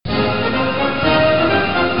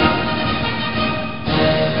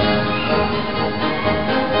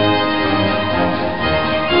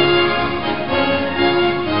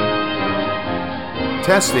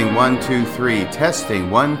Testing 1, 2, 3.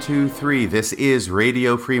 Testing 1, 2, 3. This is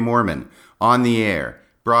Radio Free Mormon on the air,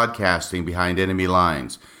 broadcasting behind enemy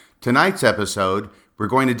lines. Tonight's episode, we're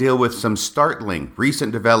going to deal with some startling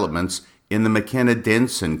recent developments in the McKenna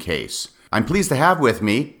Denson case. I'm pleased to have with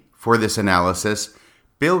me for this analysis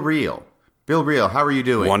Bill Reel. Bill Reel, how are you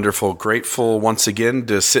doing? Wonderful. Grateful once again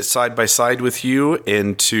to sit side by side with you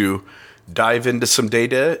and to dive into some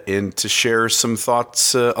data and to share some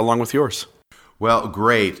thoughts along with yours. Well,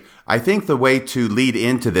 great. I think the way to lead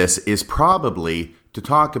into this is probably to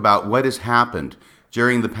talk about what has happened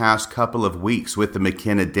during the past couple of weeks with the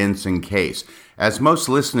McKenna Denson case. As most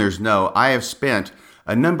listeners know, I have spent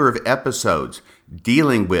a number of episodes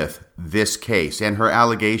dealing with this case and her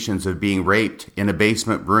allegations of being raped in a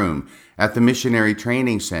basement room at the Missionary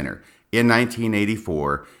Training Center in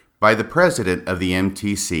 1984 by the president of the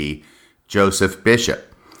MTC, Joseph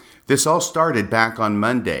Bishop. This all started back on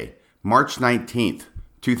Monday, March 19th,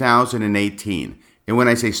 2018. And when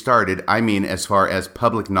I say started, I mean as far as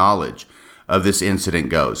public knowledge of this incident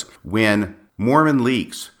goes. When Mormon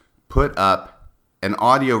Leaks put up an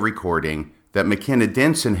audio recording that McKenna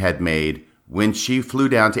Denson had made when she flew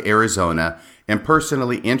down to Arizona and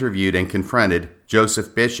personally interviewed and confronted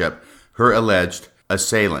Joseph Bishop, her alleged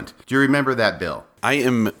assailant. Do you remember that, Bill? I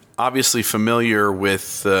am obviously familiar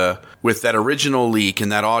with that original leak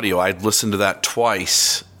and that audio. I'd listened to that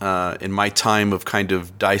twice in my time of kind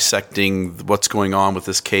of dissecting what's going on with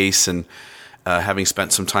this case, and having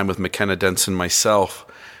spent some time with McKenna Denson myself,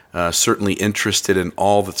 certainly interested in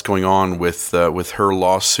all that's going on with her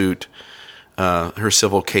lawsuit, her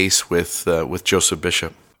civil case with Joseph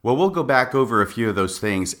Bishop. Well, we'll go back over a few of those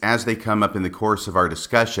things as they come up in the course of our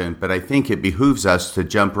discussion, but I think it behooves us to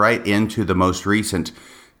jump right into the most recent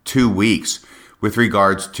 2 weeks with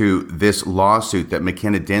regards to this lawsuit that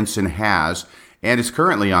McKenna Denson has and is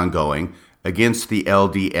currently ongoing against the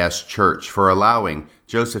LDS Church for allowing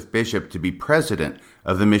Joseph Bishop to be president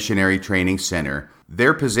of the Missionary Training Center.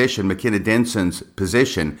 Their position, McKenna Denson's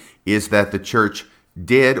position, is that the church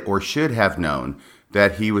did or should have known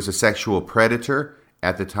that he was a sexual predator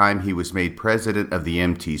at the time he was made president of the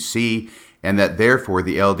MTC, and that therefore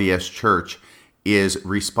the LDS Church is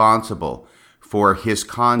responsible for his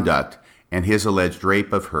conduct and his alleged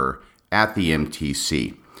rape of her at the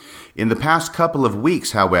MTC. In the past couple of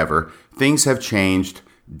weeks, however, things have changed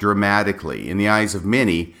dramatically. In the eyes of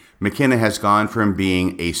many, McKenna has gone from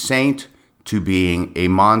being a saint to being a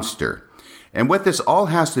monster. And what this all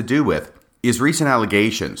has to do with is recent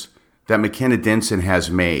allegations that McKenna Denson has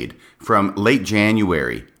made from late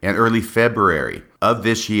January and early February of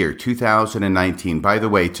this year, 2019. By the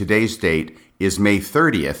way, today's date is May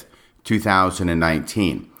 30th,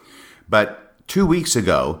 2019. But 2 weeks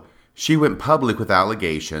ago, she went public with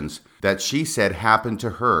allegations that she said happened to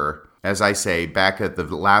her, as I say, back at the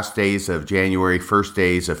last days of January, first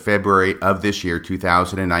days of February of this year,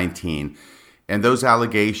 2019. And those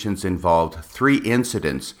allegations involved 3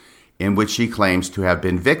 incidents in which she claims to have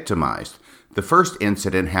been victimized. The first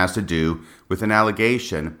incident has to do with an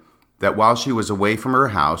allegation that while she was away from her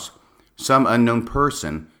house, some unknown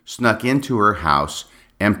person snuck into her house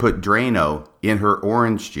and put Drano in her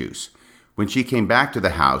orange juice. When she came back to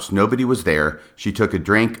the house, nobody was there. She took a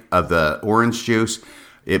drink of the orange juice.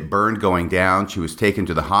 It burned going down. She was taken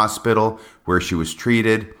to the hospital where she was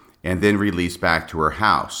treated and then released back to her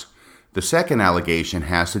house. The second allegation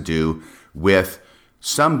has to do with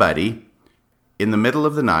somebody in the middle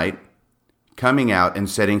of the night coming out and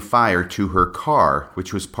setting fire to her car,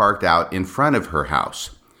 which was parked out in front of her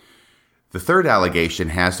house. The third allegation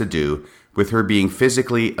has to do with her being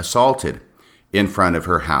physically assaulted in front of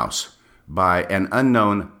her house by an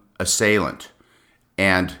unknown assailant,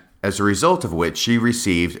 and as a result of which she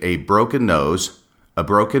received a broken nose, a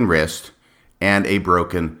broken wrist, and a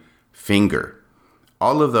broken finger.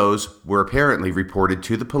 All of those were apparently reported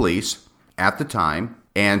to the police at the time,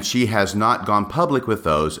 and she has not gone public with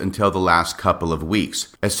those until the last couple of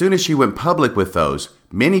weeks. As soon as she went public with those,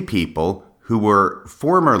 many people who were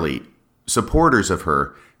formerly supporters of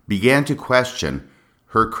her began to question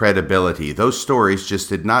her credibility. Those stories just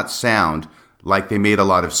did not sound like they made a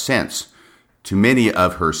lot of sense to many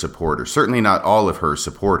of her supporters, certainly not all of her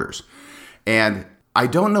supporters. And I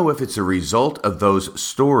don't know if it's a result of those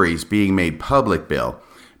stories being made public, Bill,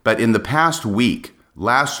 but in the past week,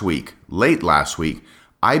 late last week,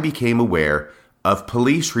 I became aware of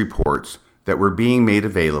police reports that were being made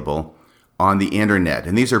available on the internet.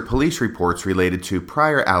 And these are police reports related to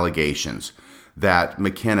prior allegations that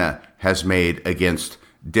McKenna has made against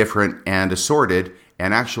different and assorted,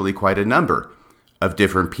 and actually quite a number of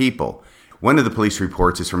different people. One of the police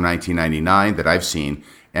reports is from 1999 that I've seen,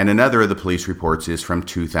 and another of the police reports is from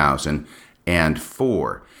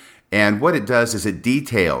 2004. And what it does is it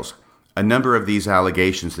details a number of these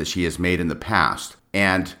allegations that she has made in the past.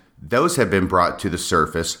 And those have been brought to the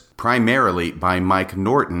surface primarily by Mike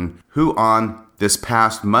Norton, who on this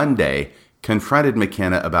past Monday confronted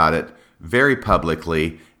McKenna about it very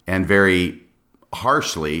publicly and very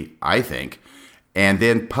harshly, I think, and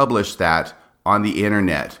then published that on the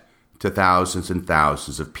internet to thousands and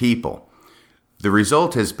thousands of people. The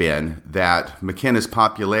result has been that McKenna's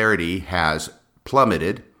popularity has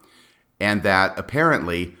plummeted, and that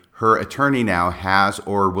apparently her attorney now has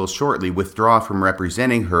or will shortly withdraw from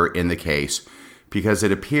representing her in the case, because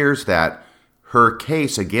it appears that her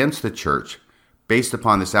case against the church, based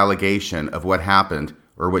upon this allegation of what happened,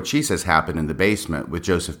 or what she says happened in the basement with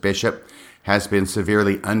Joseph Bishop, has been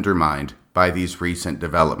severely undermined by these recent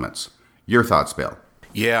developments. Your thoughts, Bill?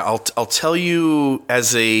 Yeah, I'll tell you,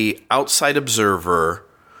 as a outside observer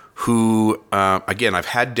who, again, I've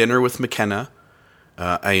had dinner with McKenna.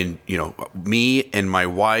 Me and my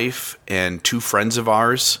wife and two friends of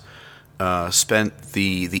ours spent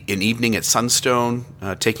an evening at Sunstone,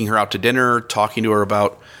 taking her out to dinner, talking to her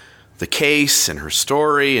about the case and her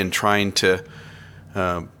story, and trying to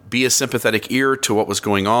be a sympathetic ear to what was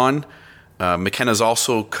going on. McKenna's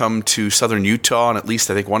also come to southern Utah on at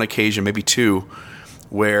least, I think, one occasion, maybe two,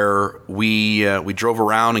 where we drove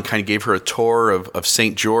around and kind of gave her a tour of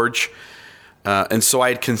St. George. And so I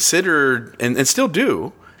had considered, and still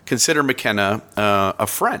do, consider McKenna a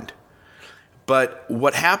friend. But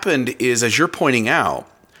what happened is, as you're pointing out,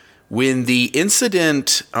 when the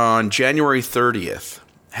incident on January 30th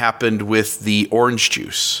happened with the orange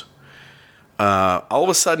juice, all of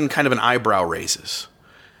a sudden kind of an eyebrow raises.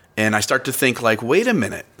 And I start to think, like, wait a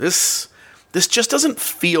minute, this just doesn't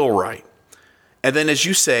feel right. And then, as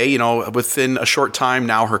you say, within a short time,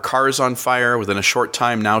 now her car is on fire. Within a short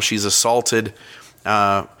time, now she's assaulted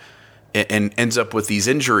and ends up with these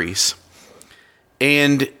injuries.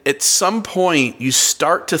 And at some point, you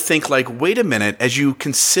start to think, like, wait a minute, as you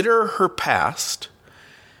consider her past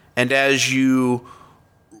and as you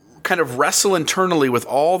kind of wrestle internally with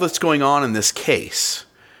all that's going on in this case,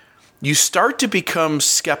 you start to become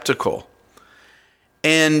skeptical.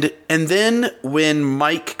 And then when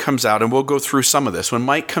Mike comes out, and we'll go through some of this, when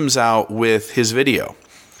Mike comes out with his video,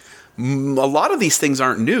 a lot of these things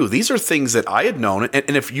aren't new. These are things that I had known.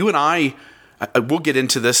 And if you and I we'll get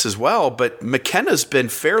into this as well, but McKenna's been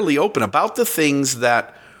fairly open about the things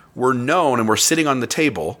that were known and were sitting on the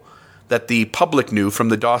table that the public knew from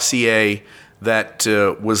the dossier that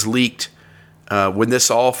was leaked when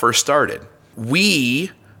this all first started.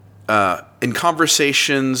 We, in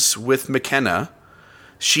conversations with McKenna,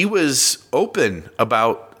 she was open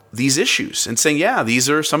about these issues and saying, yeah, these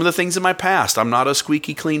are some of the things in my past. I'm not a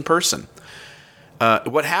squeaky clean person.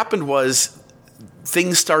 What happened was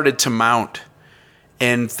things started to mount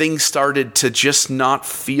and things started to just not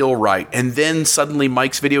feel right. And then suddenly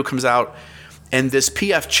Mike's video comes out, and this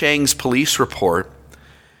P.F. Chang's police report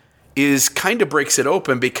is kind of breaks it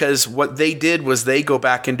open, because what they did was they go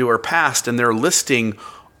back into her past and they're listing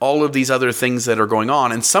all of these other things that are going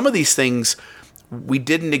on. And some of these things we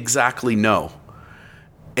didn't exactly know.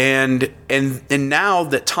 And now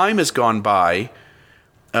that time has gone by,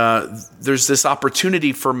 there's this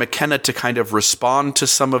opportunity for McKenna to kind of respond to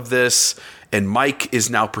some of this. And Mike is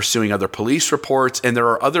now pursuing other police reports. And there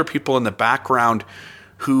are other people in the background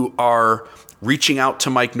who are reaching out to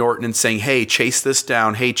Mike Norton and saying, hey, chase this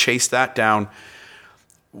down. Hey, chase that down.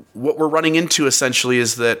 What we're running into essentially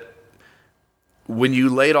is that when you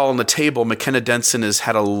lay it all on the table, McKenna Denson has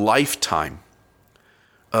had a lifetime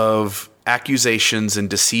of accusations and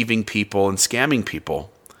deceiving people and scamming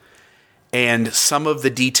people. And some of the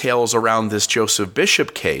details around this Joseph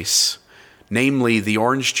Bishop case, namely the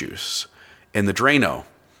orange juice and the Drano,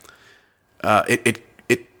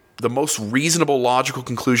 the most reasonable, logical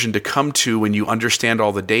conclusion to come to when you understand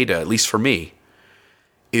all the data, at least for me,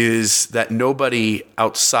 is that nobody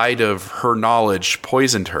outside of her knowledge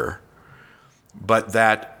poisoned her. But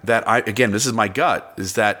that I, again, this is my gut,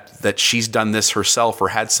 is that she's done this herself or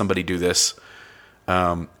had somebody do this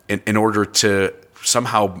in order to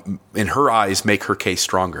somehow, in her eyes, make her case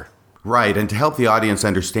stronger. Right, and to help the audience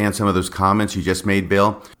understand some of those comments you just made,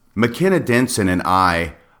 Bill, McKenna Denson and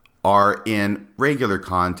I are in regular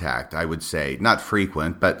contact, I would say. Not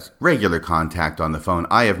frequent, but regular contact on the phone.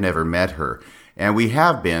 I have never met her, and we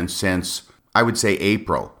have been since, I would say,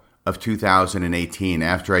 April of 2018,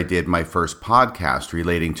 after I did my first podcast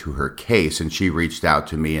relating to her case, and she reached out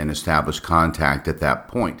to me and established contact at that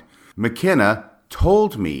point. McKenna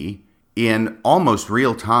told me in almost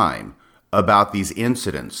real time about these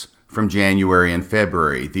incidents from January and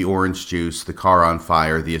February: the orange juice, the car on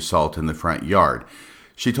fire, the assault in the front yard.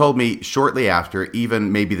 She told me shortly after,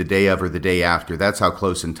 even maybe the day of or the day after. That's how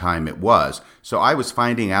close in time it was. So I was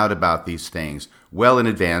finding out about these things well in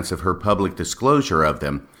advance of her public disclosure of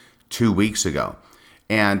them 2 weeks ago.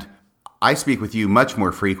 And I speak with you much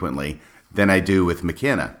more frequently than I do with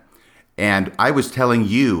McKenna. And I was telling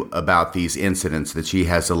you about these incidents that she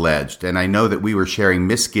has alleged. And I know that we were sharing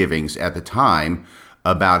misgivings at the time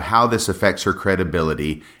about how this affects her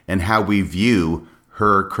credibility and how we view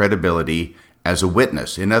her credibility as a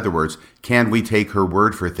witness. In other words, can we take her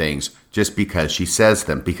word for things just because she says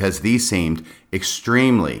them? Because these seemed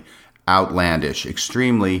extremely outlandish,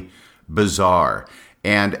 extremely bizarre.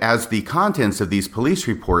 And as the contents of these police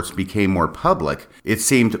reports became more public, it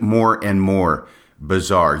seemed more and more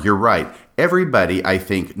bizarre. You're right. Everybody, I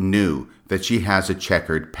think, knew that she has a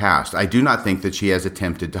checkered past. I do not think that she has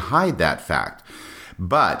attempted to hide that fact.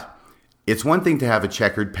 But it's one thing to have a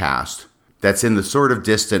checkered past that's in the sort of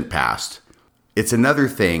distant past. It's another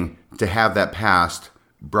thing to have that past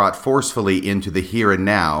brought forcefully into the here and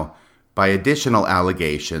now by additional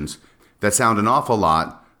allegations that sound an awful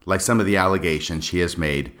lot like some of the allegations she has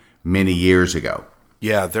made many years ago.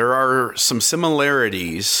 Yeah, there are some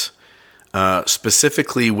similarities,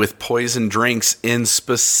 specifically with poison drinks and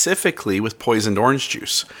specifically with poisoned orange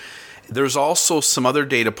juice. There's also some other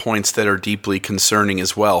data points that are deeply concerning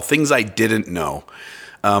as well, things I didn't know.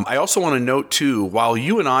 I also want to note, too, while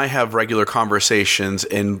you and I have regular conversations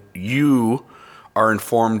and you are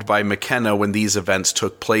informed by McKenna when these events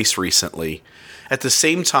took place recently, at the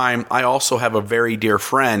same time, I also have a very dear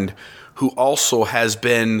friend who also has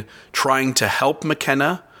been trying to help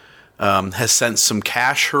McKenna, has sent some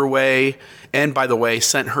cash her way, and, by the way,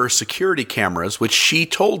 sent her security cameras, which she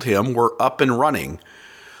told him were up and running.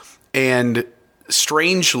 And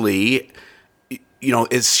strangely,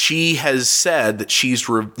 as she has said that she's,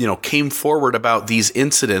 came forward about these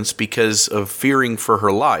incidents because of fearing for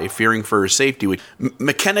her life, fearing for her safety.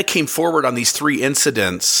 McKenna came forward on these 3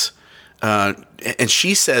 incidents, and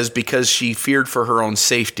she says because she feared for her own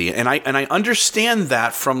safety. And I understand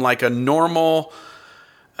that from like a normal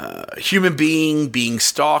human being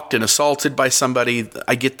stalked and assaulted by somebody.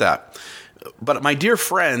 I get that. But my dear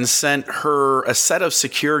friend sent her a set of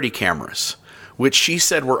security cameras, which she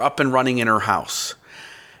said were up and running in her house.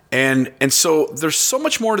 And so there's so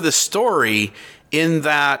much more to this story in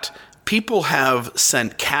that people have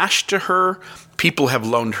sent cash to her, people have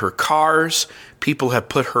loaned her cars, people have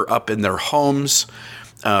put her up in their homes,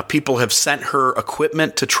 people have sent her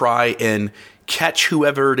equipment to try and catch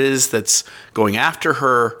whoever it is that's going after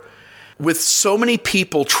her. With so many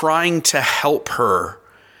people trying to help her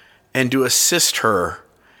and to assist her,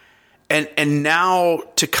 And now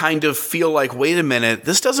to kind of feel like, wait a minute,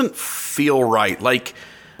 this doesn't feel right. Like,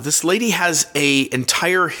 this lady has an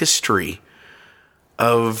entire history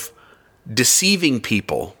of deceiving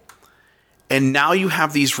people. And now you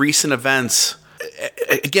have these recent events.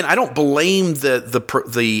 Again, I don't blame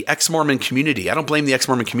the ex-Mormon community. I don't blame the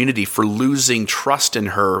ex-Mormon community for losing trust in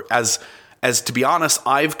her. As to be honest,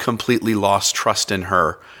 I've completely lost trust in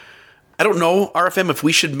her. I don't know, RFM, if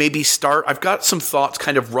we should maybe start. I've got some thoughts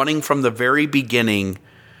kind of running from the very beginning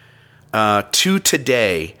to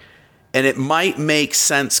today, and it might make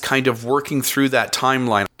sense kind of working through that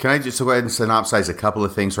timeline. Can I just go ahead and synopsize a couple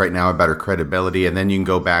of things right now about her credibility, and then you can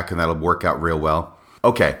go back and that'll work out real well?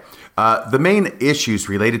 Okay. The main issues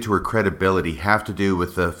related to her credibility have to do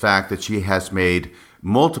with the fact that she has made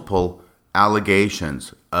multiple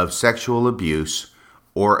allegations of sexual abuse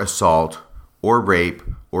or assault or rape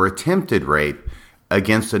or attempted rape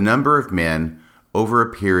against a number of men over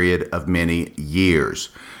a period of many years.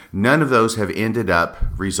 None of those have ended up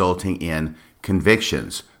resulting in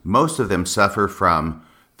convictions. Most of them suffer from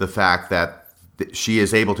the fact that she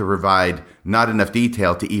is able to provide not enough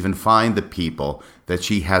detail to even find the people that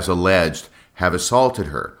she has alleged have assaulted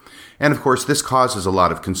her. And of course, this causes a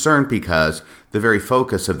lot of concern because the very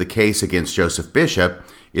focus of the case against Joseph Bishop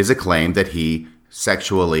is a claim that he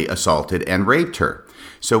sexually assaulted and raped her.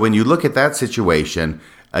 So when you look at that situation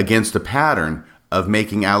against a pattern of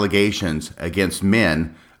making allegations against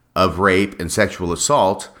men of rape and sexual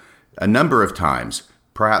assault a number of times,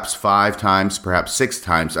 perhaps 5 times, perhaps 6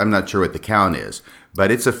 times, I'm not sure what the count is,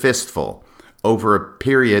 but it's a fistful over a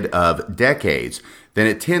period of decades, then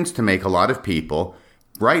it tends to make a lot of people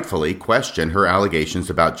rightfully question her allegations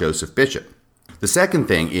about Joseph Bishop. The second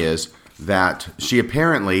thing is that she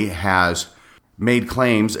apparently has made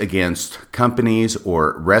claims against companies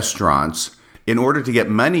or restaurants in order to get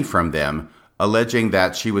money from them, alleging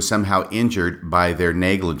that she was somehow injured by their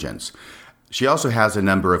negligence. She also has a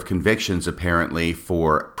number of convictions, apparently,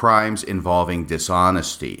 for crimes involving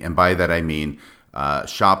dishonesty. And by that I mean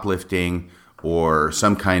shoplifting or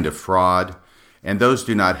some kind of fraud. And those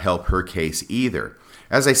do not help her case either.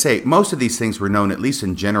 As I say, most of these things were known, at least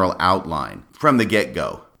in general outline, from the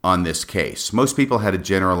get-go on this case. Most people had a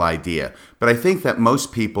general idea. But I think that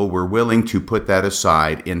most people were willing to put that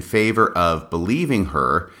aside in favor of believing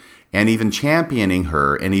her and even championing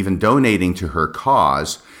her and even donating to her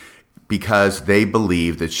cause because they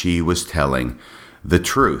believed that she was telling the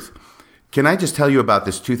truth. Can I just tell you about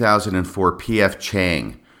this 2004 P.F.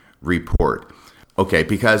 Chang report? Okay,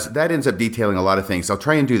 because that ends up detailing a lot of things. I'll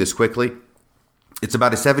try and do this quickly. It's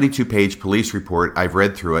about a 72-page police report. I've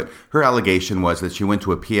read through it. Her allegation was that she went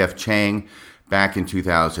to a P.F. Chang back in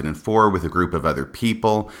 2004 with a group of other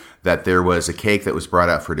people, that there was a cake that was brought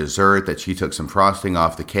out for dessert, that she took some frosting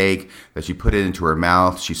off the cake, that she put it into her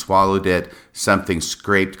mouth, she swallowed it, something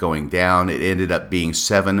scraped going down. It ended up being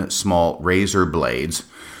 7 small razor blades,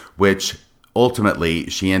 which ultimately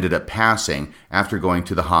she ended up passing after going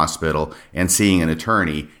to the hospital and seeing an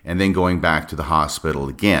attorney and then going back to the hospital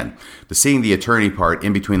again. The seeing the attorney part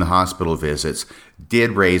in between the hospital visits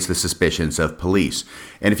did raise the suspicions of police.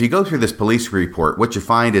 And if you go through this police report, what you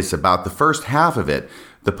find is about the first half of it,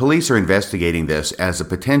 the police are investigating this as a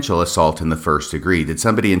potential assault in the first degree. Did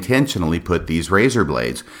somebody intentionally put these razor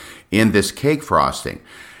blades in this cake frosting?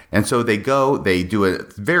 And so they do a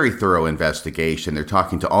very thorough investigation. They're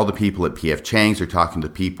talking to all the people at P.F. Chang's. They're talking to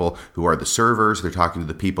people who are the servers. They're talking to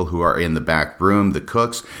the people who are in the back room, the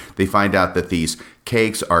cooks. They find out that these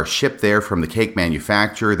cakes are shipped there from the cake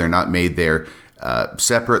manufacturer. They're not made there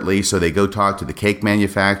separately, so they go talk to the cake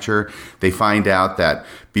manufacturer. They find out that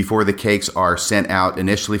before the cakes are sent out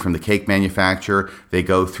initially from the cake manufacturer, they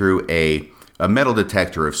go through a metal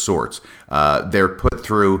detector of sorts. They're put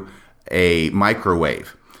through a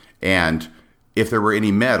microwave. And if there were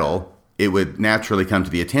any metal, it would naturally come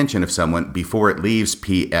to the attention of someone before it leaves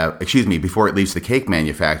before it leaves the cake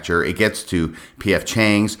manufacturer. It gets to P.F.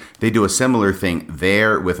 Chang's. They do a similar thing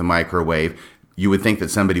there with a microwave. You would think that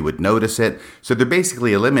somebody would notice it. So they're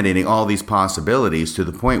basically eliminating all these possibilities to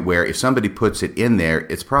the point where if somebody puts it in there,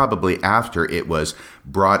 it's probably after it was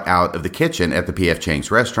brought out of the kitchen at the P.F. Chang's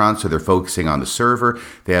restaurant. So they're focusing on the server.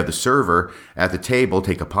 They have the server at the table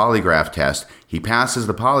take a polygraph test. He passes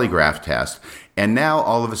the polygraph test. And now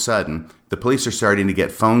all of a sudden, the police are starting to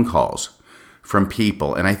get phone calls from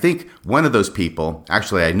people. And I think one of those people,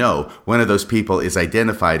 actually I know, one of those people is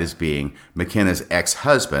identified as being McKenna's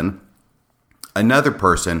ex-husband. Another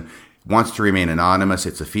person wants to remain anonymous.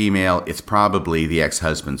 It's a female. It's probably the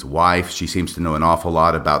ex-husband's wife. She seems to know an awful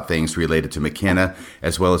lot about things related to McKenna,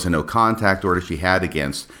 as well as a no-contact order she had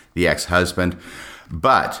against the ex-husband.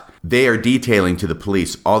 But they are detailing to the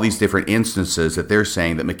police all these different instances that they're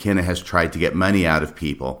saying that McKenna has tried to get money out of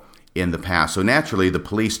people in the past. So naturally, the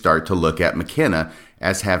police start to look at McKenna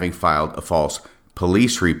as having filed a false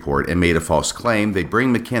police report and made a false claim. They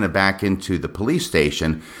bring McKenna back into the police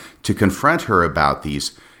station to confront her about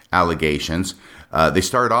these allegations. They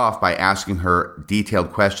start off by asking her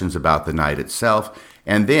detailed questions about the night itself,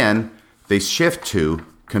 and then they shift to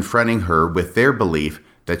confronting her with their belief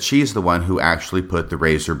that she's the one who actually put the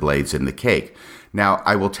razor blades in the cake. Now,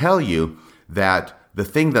 I will tell you that the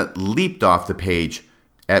thing that leaped off the page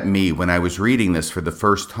at me when I was reading this for the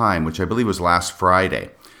first time, which I believe was last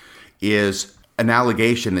Friday, is an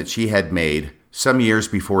allegation that she had made some years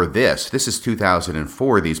before this. This is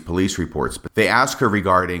 2004, these police reports. But they asked her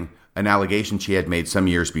regarding an allegation she had made some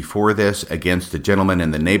years before this against a gentleman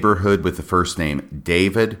in the neighborhood with the first name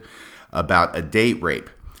David about a date rape.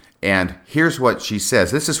 And here's what she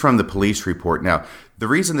says. This is from the police report. Now, the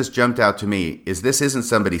reason this jumped out to me is this isn't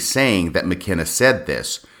somebody saying that McKenna said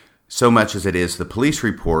this so much as it is the police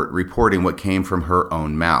report reporting what came from her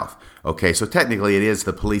own mouth. Okay, so technically it is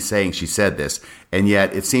the police saying she said this, and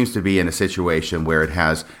yet it seems to be in a situation where it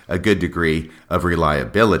has a good degree of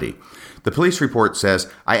reliability. The police report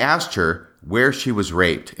says, I asked her where she was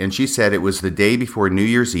raped, and she said it was the day before New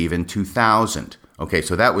Year's Eve in 2000. Okay,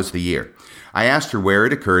 so that was the year. I asked her where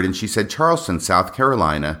it occurred, and she said Charleston, South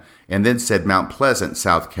Carolina, and then said Mount Pleasant,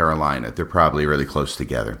 South Carolina. They're probably really close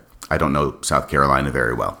together. I don't know South Carolina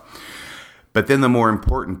very well. But then the more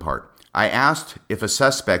important part. I asked if a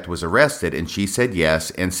suspect was arrested, and she said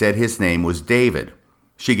yes, and said his name was David.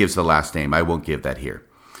 She gives the last name. I won't give that here.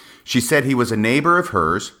 She said he was a neighbor of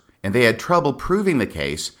hers, and they had trouble proving the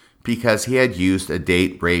case because he had used a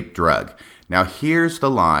date rape drug. Now here's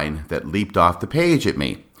the line that leaped off the page at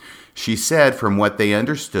me. She said from what they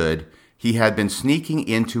understood, he had been sneaking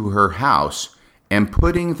into her house and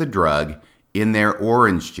putting the drug in their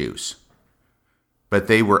orange juice. but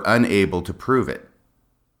they were unable to prove it.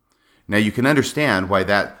 Now, you can understand why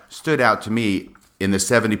that stood out to me in the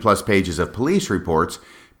 70-plus pages of police reports,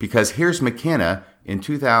 because here's McKenna in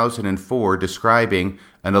 2004 describing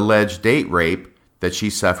an alleged date rape that she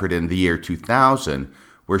suffered in the year 2000,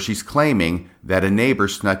 where she's claiming that a neighbor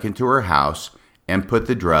snuck into her house and put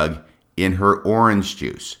the drug in her orange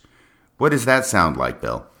juice. What does that sound like,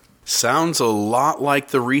 Bill? Sounds a lot like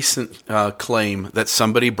the recent claim that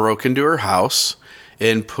somebody broke into her house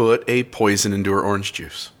and put a poison into her orange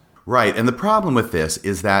juice. Right, and the problem with this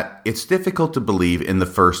is that it's difficult to believe in the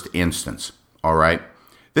first instance, all right?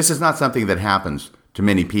 This is not something that happens to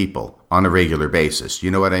many people on a regular basis.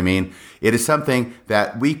 You know what I mean? It is something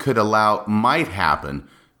that we could allow might happen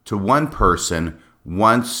to one person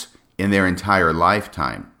once in their entire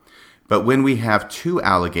lifetime. But when we have two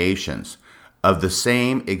allegations of the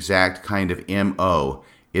same exact kind of MO,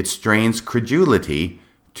 it strains credulity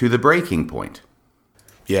to the breaking point.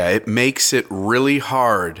 Yeah, it makes it really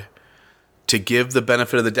hard to give the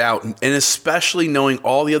benefit of the doubt, and especially knowing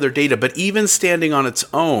all the other data, but even standing on its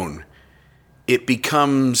own, it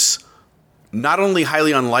becomes not only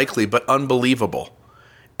highly unlikely, but unbelievable.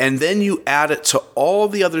 And then you add it to all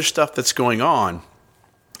the other stuff that's going on.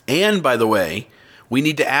 And by the way, we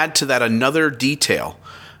need to add to that another detail,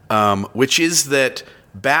 which is that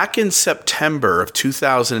back in September of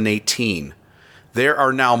 2018, there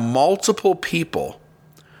are now multiple people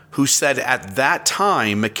who said at that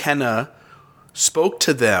time McKenna spoke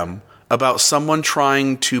to them about someone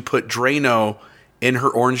trying to put Drano in her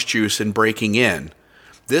orange juice and breaking in.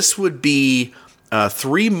 This would be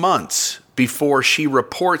 3 months before she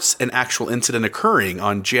reports an actual incident occurring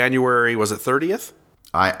on January, was it 30th?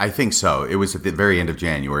 I think so. It was at the very end of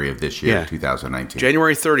January of this year, 2019.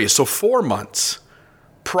 January 30th. So 4 months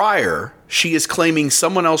prior, she is claiming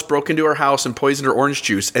someone else broke into her house and poisoned her orange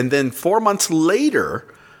juice. And then 4 months later,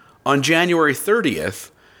 on January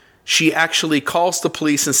 30th, she actually calls the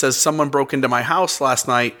police and says, someone broke into my house last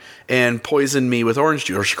night and poisoned me with orange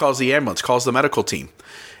juice. Or she calls the ambulance, calls the medical team,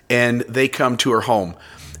 and they come to her home.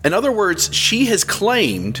 In other words, she has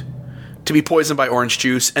claimed to be poisoned by orange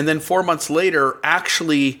juice, and then 4 months later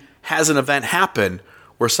actually has an event happen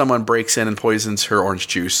where someone breaks in and poisons her orange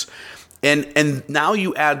juice. And now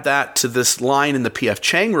you add that to this line in the P.F.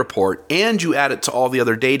 Chang report, and you add it to all the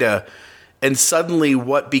other data, and suddenly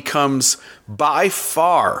what becomes by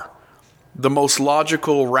far the most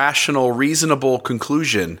logical, rational, reasonable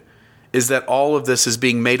conclusion is that all of this is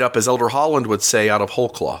being made up, as Elder Holland would say, out of whole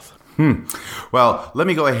cloth. Well, let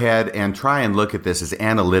me go ahead and try and look at this as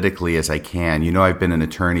analytically as I can. You know, I've been an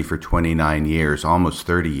attorney for 29 years, almost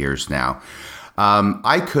 30 years now.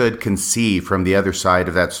 I could conceive from the other side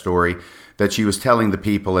of that story that she was telling the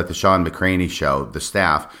people at the Sean McCraney show, the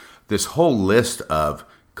staff, this whole list of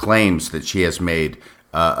claims that she has made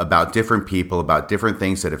about different people, about different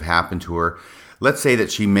things that have happened to her. Let's say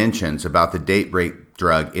that she mentions about the date rape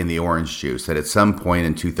drug in the orange juice, that at some point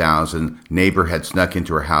in 2000, neighbor had snuck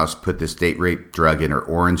into her house, put this date rape drug in her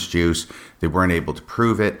orange juice. They weren't able to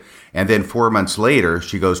prove it. And then 4 months later,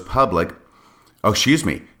 she goes public. Oh, excuse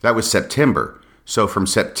me, that was September. So from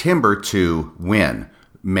September to when?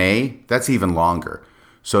 May? That's even longer.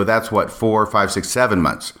 So that's what, 4, 5, 6, 7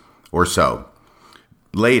 months or so.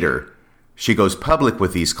 Later, she goes public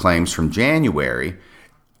with these claims from January.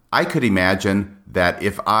 I could imagine that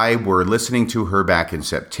if I were listening to her back in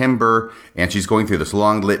September and she's going through this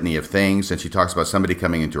long litany of things and she talks about somebody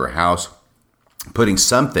coming into her house, putting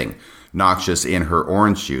something noxious in her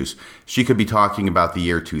orange juice, she could be talking about the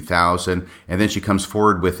year 2000, and then she comes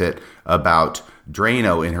forward with it about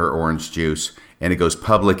Drano in her orange juice, and it goes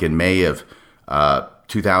public in May of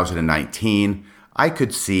 2019. I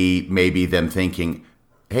could see maybe them thinking,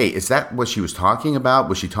 hey, is that what she was talking about?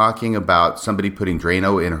 Was she talking about somebody putting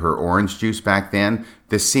Drano in her orange juice back then?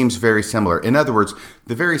 This seems very similar. In other words,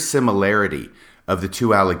 the very similarity of the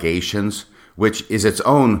two allegations, which is its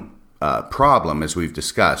own problem, as we've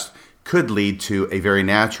discussed, could lead to a very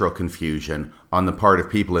natural confusion on the part of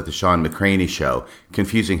people at the Sean McCraney show,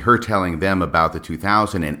 confusing her telling them about the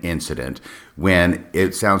 2000 incident when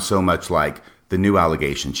it sounds so much like the new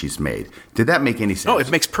allegation she's made. Did that make any sense? No, it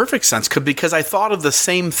makes perfect sense because I thought of the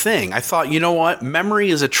same thing. I thought, you know what? Memory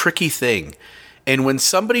is a tricky thing. And when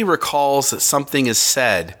somebody recalls that something is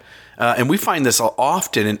said, and we find this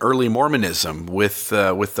often in early Mormonism with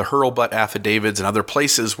the Hurlbut affidavits and other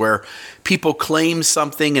places where people claim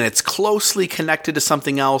something and it's closely connected to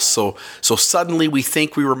something else. So suddenly we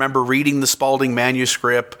think we remember reading the Spalding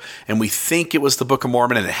manuscript and we think it was the Book of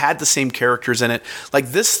Mormon and it had the same characters in it. Like,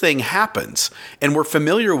 this thing happens and we're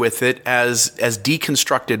familiar with it as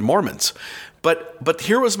deconstructed Mormons. But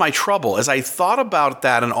here was my trouble as I thought about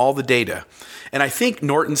that and all the data. And I think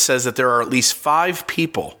Norton says that there are at least 5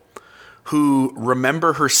 people who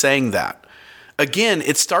remember her saying that. Again,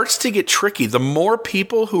 it starts to get tricky. The more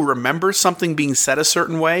people who remember something being said a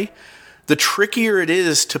certain way, the trickier it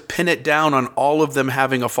is to pin it down on all of them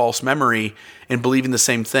having a false memory and believing the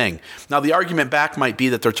same thing. Now, the argument back might be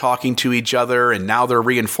that they're talking to each other and now they're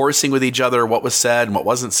reinforcing with each other what was said and what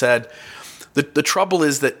wasn't said. The trouble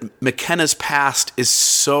is that McKenna's past is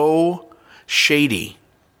so shady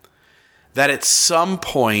that at some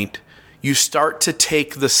point you start to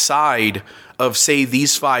take the side of, say,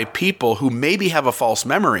 these 5 people who maybe have a false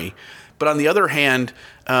memory. But on the other hand,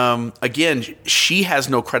 again, she has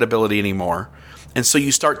no credibility anymore. And so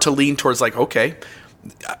you start to lean towards like, okay,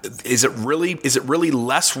 is it really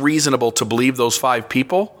less reasonable to believe those 5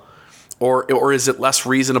 people? Or is it less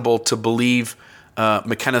reasonable to believe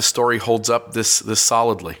McKenna's story holds up this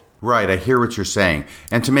solidly? Right, I hear what you're saying.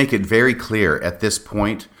 And to make it very clear, at this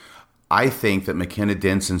point, I think that McKenna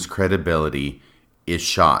Denson's credibility is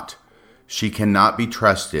shot. She cannot be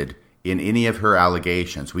trusted in any of her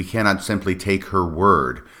allegations. We cannot simply take her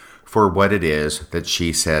word for what it is that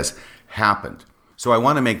she says happened. So I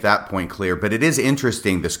want to make that point clear, but it is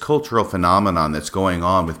interesting, this cultural phenomenon that's going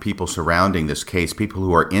on with people surrounding this case, people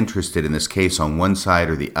who are interested in this case on one side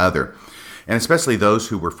or the other, and especially those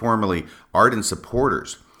who were formerly ardent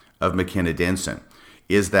supporters of McKenna Denson,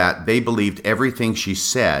 is that they believed everything she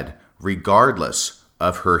said, regardless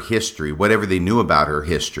of her history, whatever they knew about her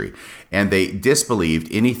history. And they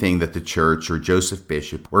disbelieved anything that the church or Joseph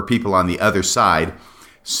Bishop or people on the other side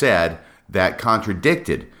said that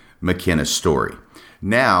contradicted McKenna's story.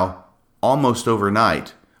 Now, almost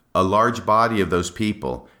overnight, a large body of those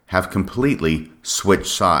people have completely switched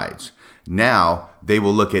sides. Now, they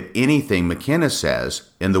will look at anything McKenna says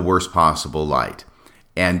in the worst possible light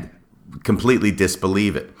and completely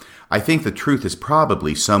disbelieve it. I think the truth is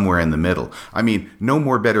probably somewhere in the middle. I mean, no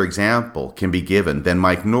more better example can be given than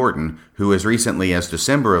Mike Norton, who as recently as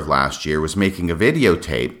December of last year was making a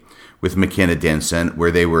videotape with McKenna Denson where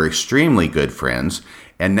they were extremely good friends,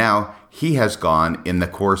 and now he has gone in the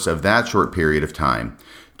course of that short period of time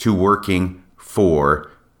to working for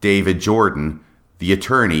David Jordan, the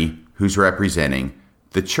attorney who's representing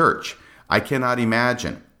the church. I cannot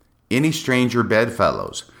imagine any stranger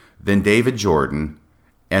bedfellows than David Jordan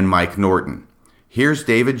and Mike Norton. Here's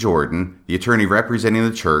David Jordan, the attorney representing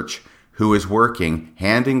the church, who is working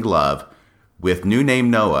hand in glove with New Name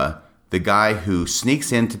Noah, the guy who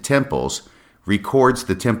sneaks into temples, records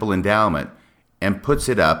the temple endowment, and puts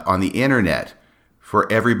it up on the internet for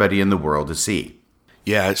everybody in the world to see.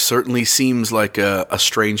 Yeah, it certainly seems like a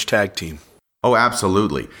strange tag team. Oh,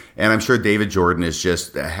 absolutely. And I'm sure David Jordan is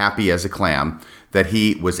just happy as a clam that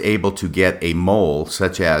he was able to get a mole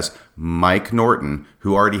such as Mike Norton,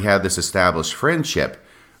 who already had this established friendship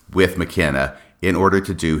with McKenna, in order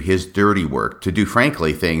to do his dirty work, to do,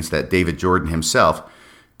 frankly, things that David Jordan himself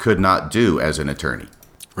could not do as an attorney.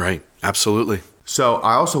 Right. Absolutely. So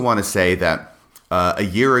I also want to say that a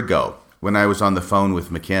year ago, when I was on the phone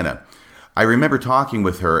with McKenna, I remember talking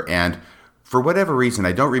with her, and for whatever reason,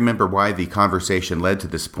 I don't remember why the conversation led to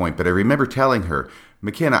this point, but I remember telling her,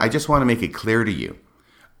 McKenna, I just want to make it clear to you,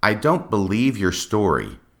 I don't believe your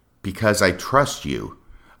story because I trust you.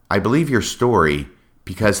 I believe your story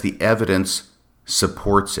because the evidence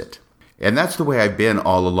supports it. And that's the way I've been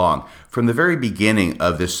all along. From the very beginning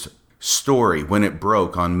of this story, when it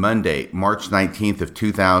broke on Monday, March 19th of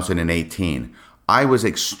 2018, I was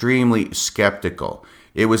extremely skeptical.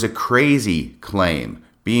 It was a crazy claim.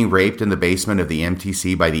 Being raped in the basement of the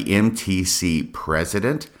MTC by the MTC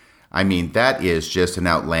president? I mean, that is just an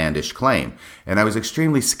outlandish claim. And I was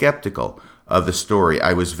extremely skeptical of the story.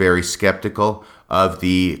 I was very skeptical of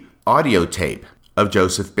the audio tape of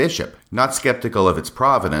Joseph Bishop. Not skeptical of its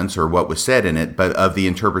provenance or what was said in it, but of the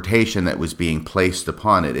interpretation that was being placed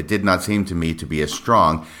upon it. It did not seem to me to be as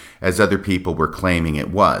strong as other people were claiming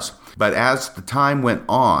it was. But as the time went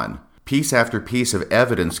on, piece after piece of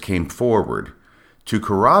evidence came forward to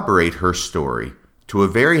corroborate her story to a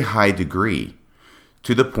very high degree,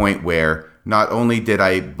 to the point where not only did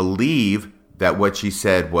I believe that what she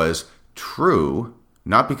said was true,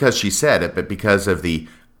 not because she said it, but because of the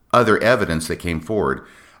other evidence that came forward,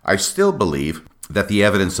 I still believe that the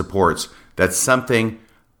evidence supports that something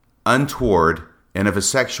untoward and of a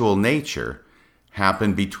sexual nature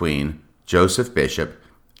happened between Joseph Bishop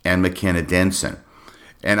and McKenna Denson.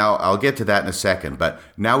 And I'll get to that in a second, but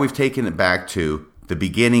now we've taken it back to the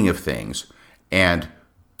beginning of things. And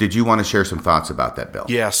did you want to share some thoughts about that, Bill?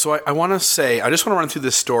 Yeah, so I want to say, I just want to run through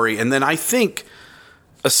this story, and then I think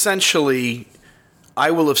essentially I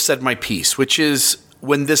will have said my piece, which is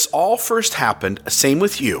when this all first happened, same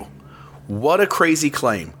with you. What a crazy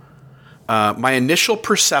claim. My initial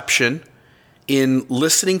perception in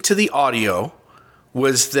listening to the audio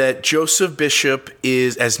was that Joseph Bishop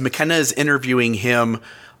is, as McKenna is interviewing him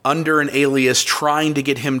under an alias, trying to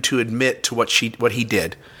get him to admit to what he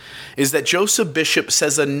did, is that Joseph Bishop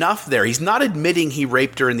says enough there. He's not admitting he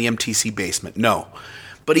raped her in the MTC basement, no.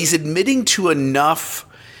 But he's admitting to enough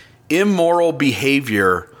immoral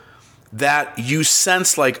behavior that you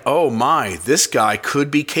sense like, oh my, this guy could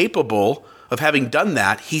be capable of having done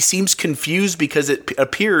that. He seems confused because it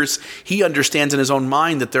appears he understands in his own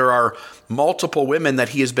mind that there are multiple women that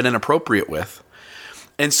he has been inappropriate with.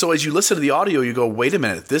 And so as you listen to the audio, you go, wait a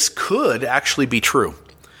minute, this could actually be true.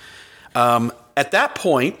 At that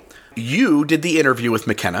point, you did the interview with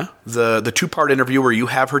McKenna, the two-part interview where you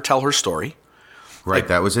have her tell her story. Right,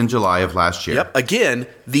 that was in July of last year. Yep. Again,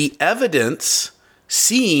 the evidence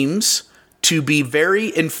seems to be very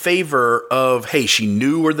in favor of, hey, she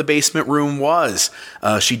knew where the basement room was.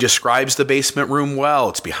 She describes the basement room well.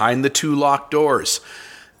 It's behind the two locked doors.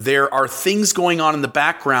 There are things going on in the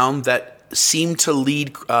background that seem to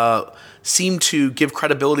give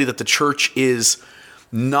credibility that the church is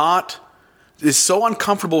so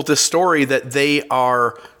uncomfortable with this story that they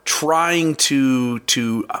are trying to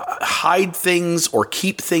hide things or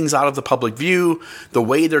keep things out of the public view. The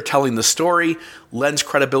way they're telling the story lends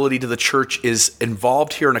credibility to the church is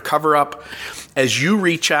involved here in a cover-up. As you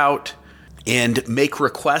reach out and make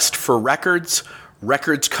request for records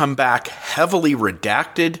come back heavily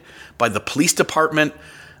redacted by the police department.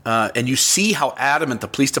 And you see how adamant the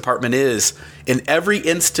police department is. In every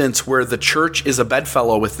instance where the church is a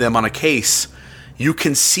bedfellow with them on a case, you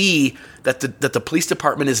can see that the police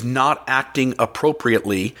department is not acting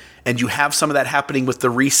appropriately, and you have some of that happening with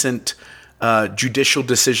the recent judicial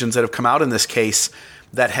decisions that have come out in this case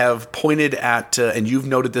that have pointed at, and you've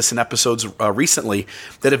noted this in episodes recently,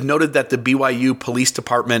 that have noted that the BYU Police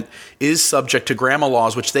Department is subject to grandma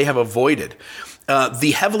laws, which they have avoided.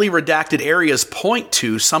 The heavily redacted areas point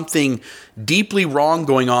to something deeply wrong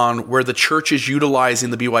going on where the church is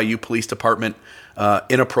utilizing the BYU Police Department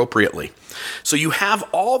inappropriately. So you have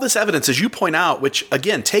all this evidence, as you point out, which,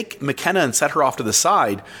 again, take McKenna and set her off to the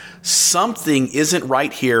side. Something isn't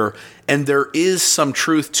right here, and there is some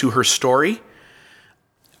truth to her story.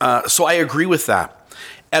 So I agree with that.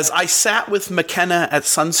 As I sat with McKenna at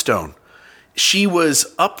Sunstone, she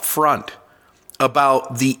was upfront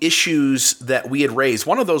about the issues that we had raised.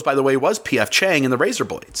 One of those, by the way, was P.F. Chang and the razor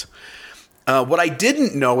blades. What I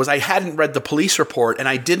didn't know was I hadn't read the police report, and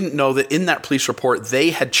I didn't know that in that police report, they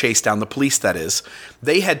had chased down, the police that is,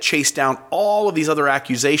 they had chased down all of these other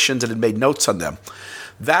accusations and had made notes on them.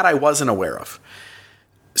 That I wasn't aware of.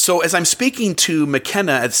 So as I'm speaking to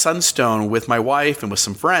McKenna at Sunstone with my wife and with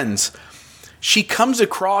some friends, she comes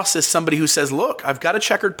across as somebody who says, look, I've got a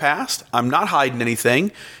checkered past. I'm not hiding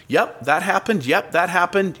anything. Yep, that happened. Yep, that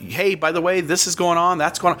happened. Hey, by the way, this is going on.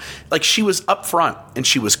 That's going on. Like, she was upfront and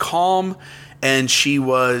she was calm, and she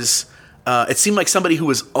was, it seemed like somebody who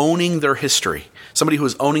was owning their history, somebody who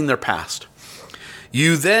was owning their past.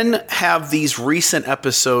 You then have these recent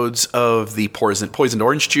episodes of the poisoned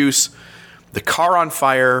orange juice, the car on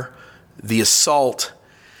fire, the assault.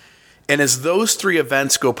 And as those three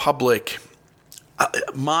events go public,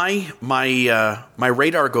 my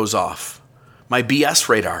radar goes off, my BS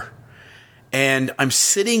radar. And I'm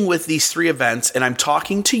sitting with these three events, and I'm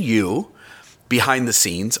talking to you behind the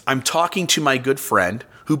scenes. I'm talking to my good friend,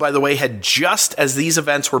 who, by the way, had just as these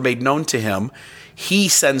events were made known to him, he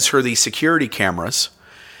sends her these security cameras.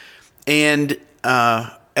 And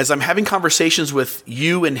as I'm having conversations with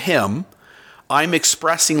you and him, I'm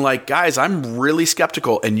expressing like, guys, I'm really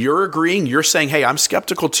skeptical. And you're agreeing. You're saying, hey, I'm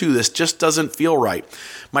skeptical too. This just doesn't feel right.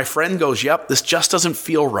 My friend goes, yep, this just doesn't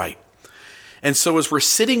feel right. And so as we're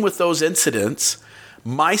sitting with those incidents,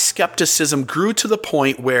 my skepticism grew to the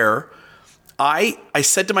point where I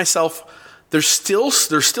said to myself, there's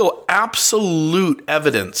still absolute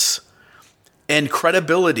evidence and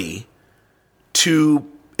credibility to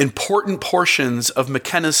important portions of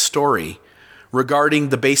McKenna's story regarding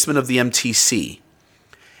the basement of the MTC.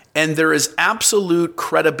 And there is absolute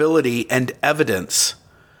credibility and evidence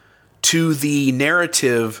to the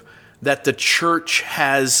narrative that the church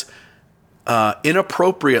has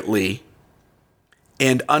inappropriately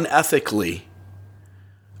and unethically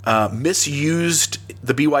misused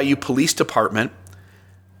the BYU Police Department,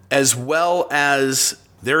 as well as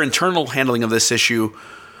their internal handling of this issue,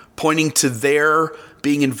 pointing to their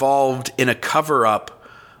being involved in a cover-up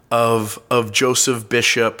of Joseph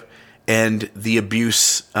Bishop and the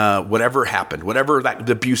abuse, whatever happened, whatever that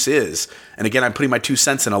the abuse is. And again, I'm putting my 2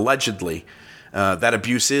 cents in, allegedly, that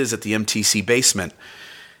abuse is at the MTC basement.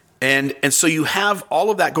 And so you have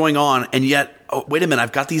all of that going on, and yet, oh, wait a minute,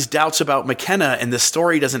 I've got these doubts about McKenna, and this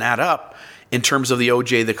story doesn't add up in terms of the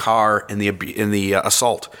OJ, the car, and the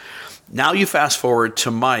assault. Now you fast forward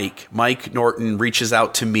to Mike. Mike Norton reaches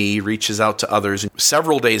out to me, reaches out to others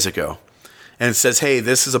several days ago, and says, hey,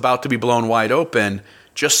 this is about to be blown wide open.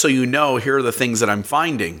 Just so you know, here are the things that I'm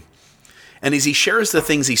finding. And as he shares the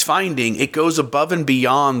things he's finding, it goes above and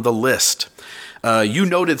beyond the list. You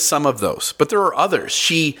noted some of those, but there are others.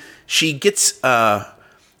 She gets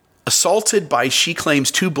assaulted by, she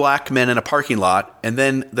claims, 2 black men in a parking lot, and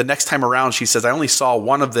then the next time around, she says, I only saw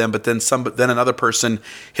one of them, but then another person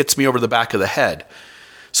hits me over the back of the head.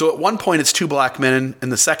 So at one point, it's 2 black men. In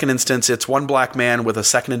the second instance, it's 1 black man with a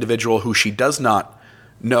second individual who she does not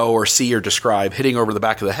know or see or describe hitting over the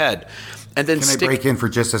back of the head. And then Can I break in for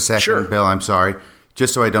just a second, Sure. Bill? I'm sorry.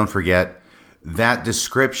 Just so I don't forget. That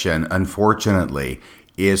description, unfortunately,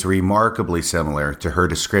 is remarkably similar to her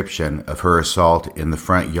description of her assault in the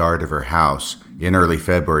front yard of her house in early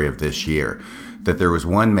February of this year. That there was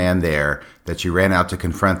one man there, that she ran out to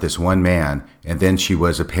confront this one man, and then she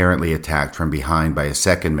was apparently attacked from behind by a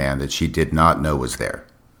second man that she did not know was there.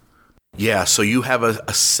 Yeah, so you have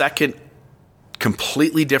a second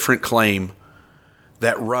completely different claim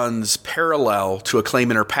that runs parallel to a claim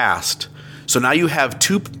in her past. So now you have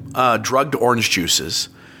 2 drugged orange juices.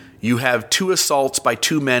 You have 2 assaults by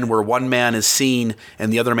 2 men where one man is seen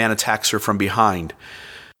and the other man attacks her from behind.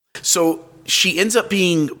 So she ends up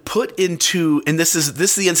being put into, and this is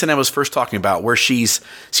the incident I was first talking about, where she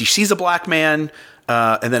sees a black man,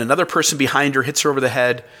 and then another person behind her hits her over the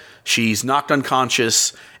head. She's knocked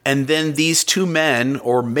unconscious, and then these 2 men,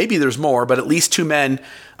 or maybe there's more, but at least 2 men,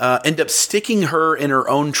 end up sticking her in her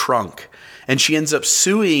own trunk, and she ends up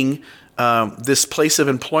suing this place of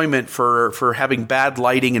employment for having bad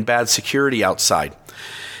lighting and bad security outside.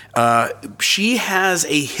 She has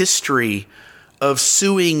a history of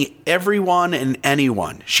suing everyone and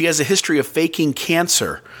anyone. She has a history of faking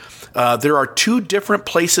cancer. There are 2 different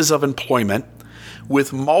places of employment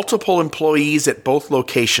with multiple employees at both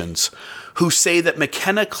locations who say that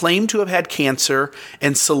McKenna claimed to have had cancer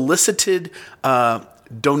and solicited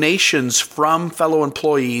donations from fellow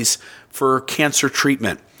employees for cancer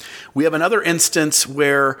treatment. We have another instance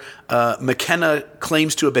where McKenna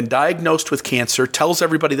claims to have been diagnosed with cancer, tells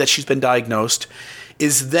everybody that she's been diagnosed,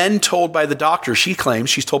 is then told by the doctor, she claims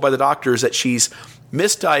she's told by the doctors that she's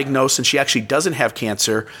misdiagnosed and she actually doesn't have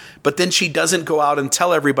cancer, but then she doesn't go out and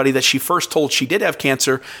tell everybody that she first told she did have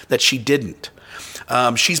cancer, that she didn't.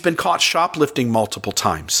 She's been caught shoplifting multiple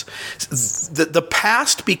times. The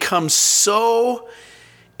past becomes so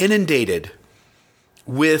inundated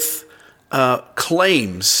with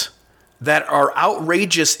claims that are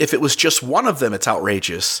outrageous. If it was just one of them, it's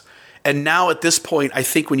outrageous. And now at this point, I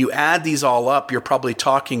think when you add these all up, you're probably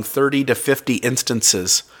talking 30 to 50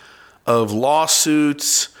 instances of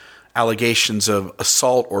lawsuits, allegations of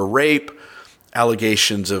assault or rape,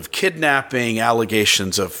 allegations of kidnapping,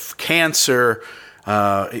 allegations of cancer.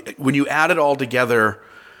 When you add it all together,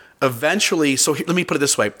 eventually, let me put it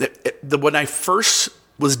this way. When I first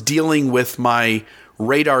was dealing with my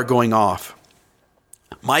radar going off,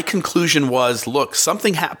 my conclusion was, look,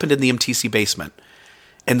 something happened in the MTC basement,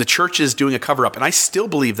 and the church is doing a cover-up. And I still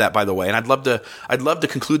believe that, by the way. And I'd love to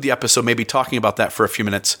conclude the episode maybe talking about that for a few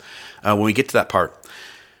minutes when we get to that part.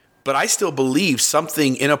 But I still believe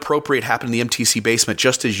something inappropriate happened in the MTC basement,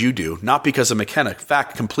 just as you do, not because of McKenna. In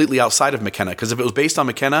fact, completely outside of McKenna, because if it was based on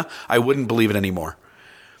McKenna, I wouldn't believe it anymore.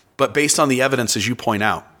 But based on the evidence, as you point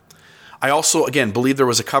out, I also, again, believe there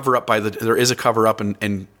is a cover-up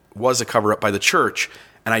and was a cover-up by the church,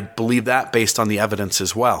 and I believe that based on the evidence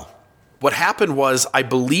as well. What happened was I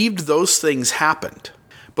believed those things happened,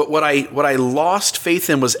 but what I lost faith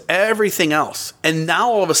in was everything else. And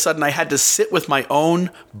now all of a sudden I had to sit with my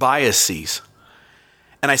own biases.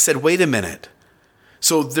 And I said, wait a minute.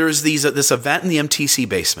 So there's this event in the MTC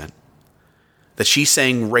basement that she's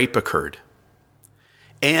saying rape occurred.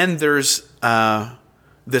 And there's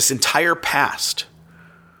this entire past,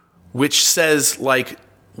 which says, like,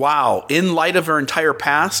 wow, in light of her entire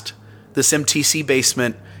past, this MTC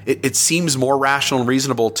basement, it seems more rational and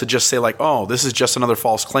reasonable to just say, like, oh, this is just another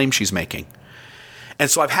false claim she's making. And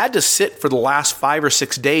so I've had to sit for the last 5 or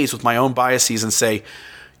 6 days with my own biases and say,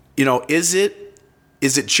 is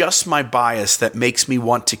it just my bias that makes me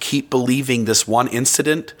want to keep believing this one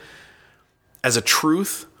incident as a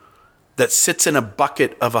truth that sits in a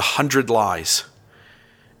bucket of 100 lies?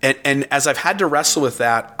 And as I've had to wrestle with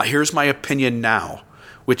that, here's my opinion now,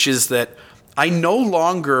 which is that I no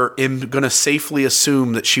longer am going to safely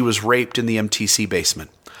assume that she was raped in the MTC basement.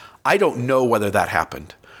 I don't know whether that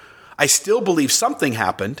happened. I still believe something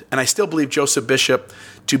happened, and I still believe Joseph Bishop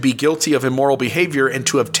to be guilty of immoral behavior and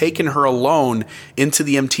to have taken her alone into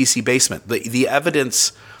the MTC basement. The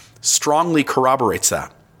evidence strongly corroborates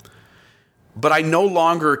that. But I no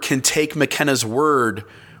longer can take McKenna's word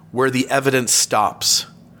where the evidence stops.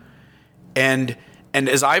 And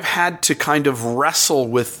as I've had to kind of wrestle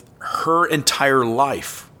with her entire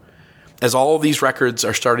life, as all of these records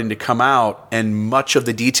are starting to come out and much of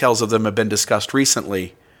the details of them have been discussed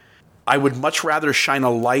recently, I would much rather shine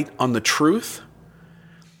a light on the truth.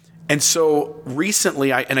 And so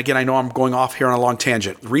recently, and again, I know I'm going off here on a long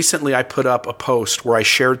tangent. Recently, I put up a post where I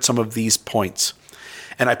shared some of these points.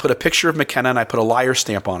 And I put a picture of McKenna and I put a liar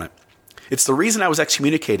stamp on it. It's the reason I was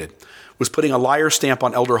excommunicated, was putting a liar stamp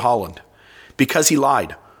on Elder Holland, because he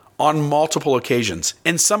lied on multiple occasions.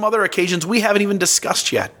 And some other occasions we haven't even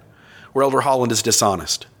discussed yet, where Elder Holland is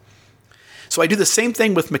dishonest. So I do the same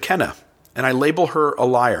thing with McKenna, and I label her a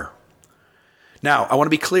liar. Now, I want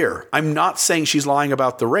to be clear. I'm not saying she's lying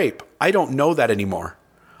about the rape. I don't know that anymore.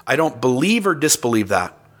 I don't believe or disbelieve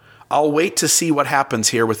that. I'll wait to see what happens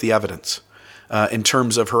here with the evidence in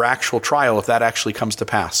terms of her actual trial, if that actually comes to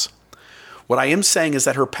pass. What I am saying is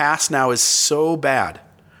that her past now is so bad,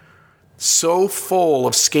 so full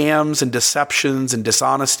of scams and deceptions and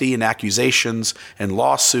dishonesty and accusations and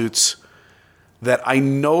lawsuits, that I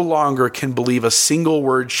no longer can believe a single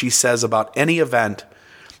word she says about any event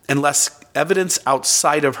unless evidence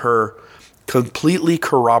outside of her completely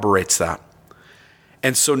corroborates that.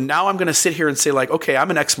 And so now I'm going to sit here and say, like, okay,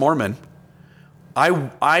 I'm an ex-Mormon.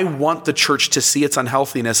 I want the church to see its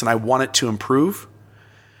unhealthiness and I want it to improve.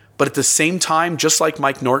 But at the same time, just like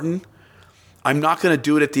Mike Norton, I'm not going to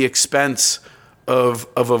do it at the expense of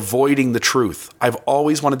avoiding the truth. I've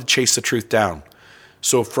always wanted to chase the truth down.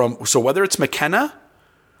 So whether it's McKenna,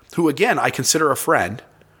 who again I consider a friend,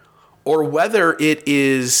 or whether it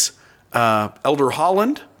is Elder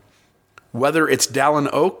Holland, whether it's Dallin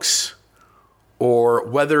Oaks, or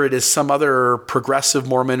whether it is some other progressive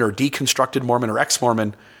Mormon or deconstructed Mormon or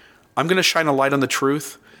ex-Mormon, I'm going to shine a light on the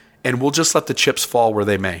truth, and we'll just let the chips fall where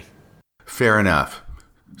they may. Fair enough.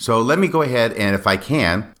 So let me go ahead and, if I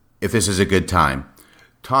can, if this is a good time,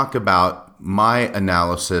 talk about my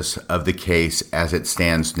analysis of the case as it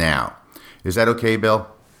stands now. Is that okay, Bill?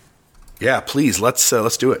 Yeah, please. Let's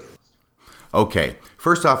do it. Okay.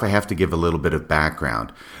 First off, I have to give a little bit of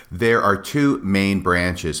background. There are two main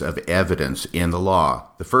branches of evidence in the law.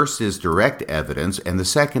 The first is direct evidence, and the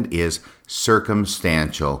second is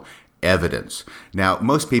circumstantial evidence. Now,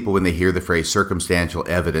 most people, when they hear the phrase circumstantial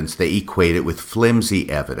evidence, they equate it with flimsy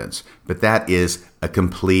evidence, but that is a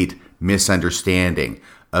complete misunderstanding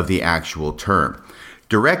of the actual term.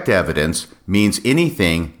 Direct evidence means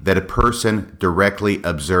anything that a person directly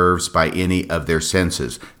observes by any of their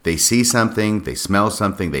senses. They see something, they smell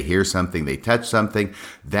something, they hear something, they touch something.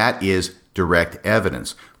 That is direct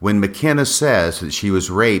evidence. When McKenna says that she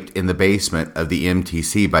was raped in the basement of the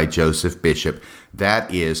MTC by Joseph Bishop,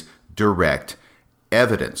 that is direct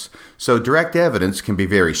evidence. So direct evidence can be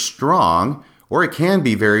very strong or it can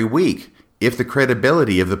be very weak if the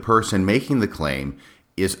credibility of the person making the claim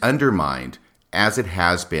is undermined, as it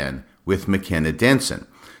has been with McKenna Denson.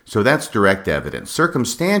 So that's direct evidence.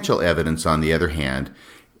 Circumstantial evidence, on the other hand,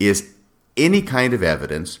 is any kind of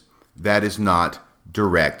evidence that is not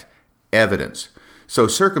direct evidence. So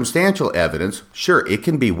circumstantial evidence, sure, it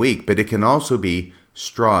can be weak, but it can also be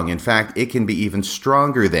strong. In fact, it can be even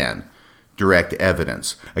stronger than direct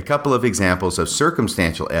evidence. A couple of examples of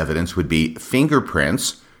circumstantial evidence would be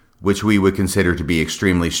fingerprints, which we would consider to be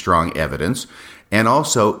extremely strong evidence, and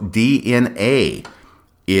also DNA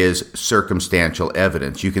is circumstantial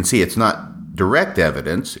evidence. You can see it's not direct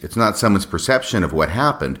evidence, it's not someone's perception of what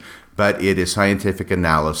happened, but it is scientific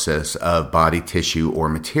analysis of body tissue or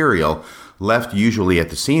material left usually at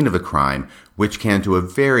the scene of a crime, which can to a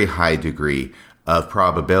very high degree of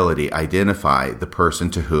probability identify the person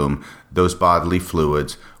to whom those bodily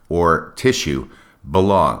fluids or tissue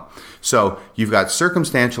belong. So you've got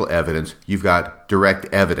circumstantial evidence, you've got direct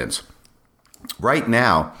evidence. Right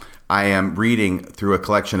now, I am reading through a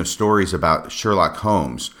collection of stories about Sherlock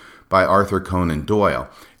Holmes by Arthur Conan Doyle.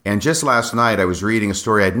 And just last night, I was reading a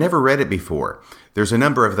story. I'd never read it before. There's a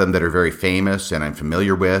number of them that are very famous and I'm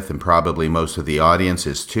familiar with, and probably most of the audience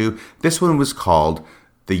is too. This one was called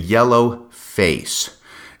The Yellow Face.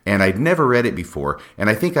 And I'd never read it before, and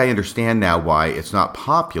I think I understand now why it's not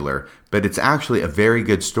popular, but it's actually a very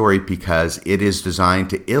good story because it is designed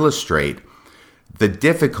to illustrate the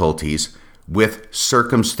difficulties with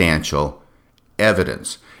circumstantial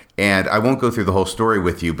evidence. And I won't go through the whole story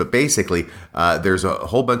with you, but basically, there's a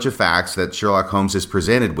whole bunch of facts that Sherlock Holmes is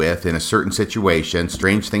presented with in a certain situation.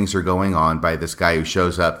 Strange things are going on by this guy who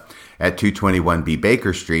shows up at 221B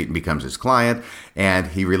Baker Street and becomes his client, and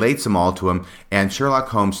he relates them all to him. And Sherlock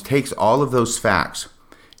Holmes takes all of those facts,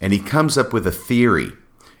 and he comes up with a theory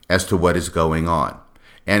as to what is going on.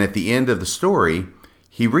 And at the end of the story,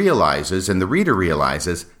 he realizes, and the reader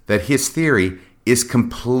realizes, that his theory is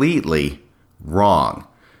completely wrong.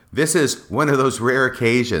 This is one of those rare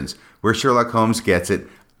occasions where Sherlock Holmes gets it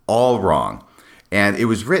all wrong. And it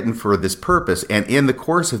was written for this purpose. And in the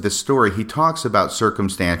course of this story, he talks about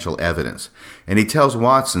circumstantial evidence. And he tells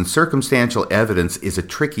Watson circumstantial evidence is a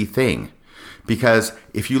tricky thing, because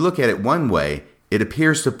if you look at it one way, it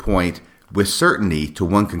appears to point with certainty to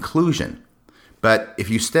one conclusion. But if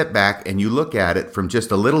you step back and you look at it from just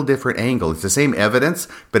a little different angle, it's the same evidence,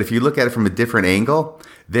 but if you look at it from a different angle,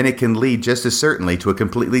 then it can lead just as certainly to a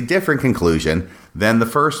completely different conclusion than the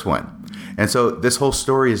first one. And so this whole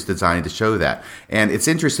story is designed to show that. And it's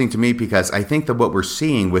interesting to me because I think that what we're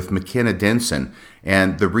seeing with McKenna Denson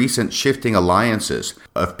and the recent shifting alliances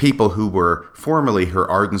of people who were formerly her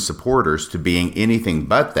ardent supporters to being anything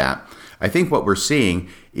but that, I think what we're seeing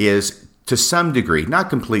is, to some degree, not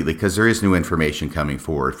completely, because there is new information coming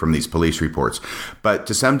forward from these police reports, but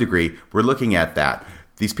to some degree, we're looking at that.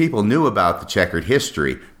 These people knew about the checkered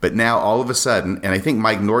history, but now all of a sudden, and I think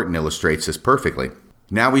Mike Norton illustrates this perfectly,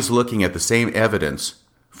 now he's looking at the same evidence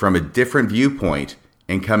from a different viewpoint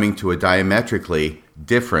and coming to a diametrically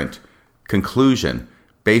different conclusion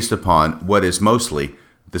based upon what is mostly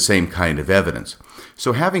the same kind of evidence.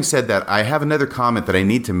 So having said that, I have another comment that I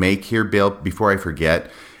need to make here, Bill, before I forget.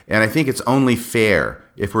 And I think it's only fair,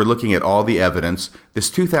 if we're looking at all the evidence, this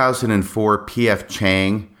 2004 P.F.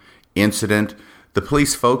 Chang incident, the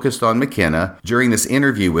police focused on McKenna. During this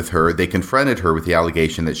interview with her, they confronted her with the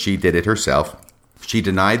allegation that she did it herself. She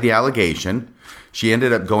denied the allegation. She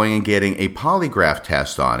ended up going and getting a polygraph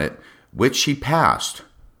test on it, which she passed.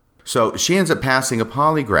 So she ends up passing a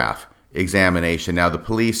polygraph examination. Now, the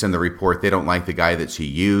police in the report, they don't like the guy that she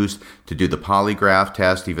used to do the polygraph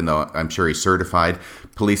test, even though I'm sure he's certified.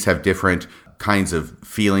 Police have different kinds of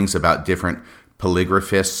feelings about different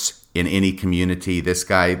polygraphists in any community. This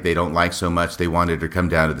guy, they don't like so much. They wanted to come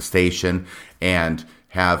down to the station and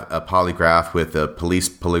have a polygraph with a police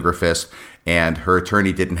polygraphist, and her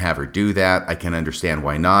attorney didn't have her do that. I can understand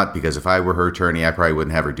why not, because if I were her attorney, I probably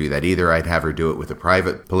wouldn't have her do that either. I'd have her do it with a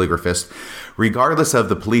private polygraphist. Regardless of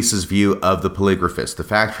the police's view of the polygraphist, the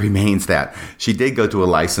fact remains that she did go to a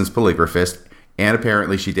licensed polygraphist, and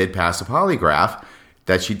apparently she did pass a polygraph,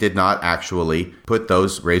 that she did not actually put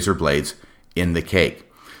those razor blades in the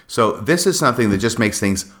cake. So this is something that just makes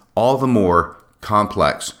things all the more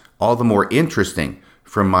complex, all the more interesting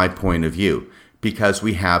from my point of view, because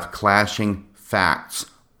we have clashing facts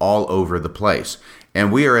all over the place.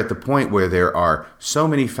 And we are at the point where there are so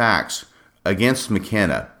many facts against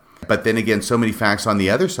McKenna, but then again, so many facts on the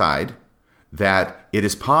other side that it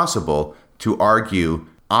is possible to argue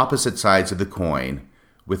opposite sides of the coin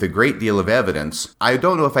with a great deal of evidence. I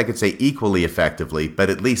don't know if I could say equally effectively, but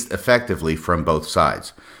at least effectively from both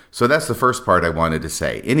sides. So that's the first part I wanted to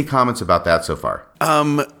say. Any comments about that so far?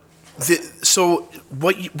 Here's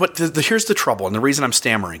the trouble, and the reason I'm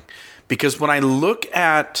stammering, because when I look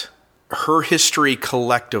at her history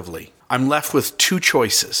collectively, I'm left with two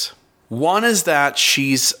choices. One is that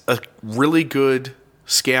she's a really good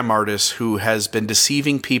scam artist who has been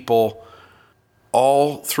deceiving people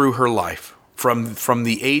all through her life, from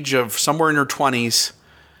the age of somewhere in her 20s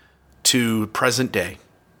to present day.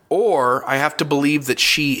 Or I have to believe that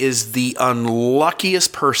she is the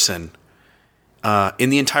unluckiest person in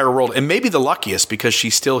the entire world, and maybe the luckiest because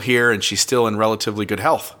she's still here and she's still in relatively good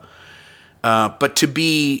health. But to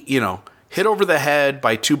be, hit over the head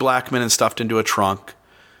by two black men and stuffed into a trunk,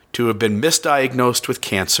 to have been misdiagnosed with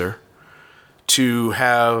cancer, to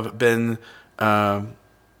have been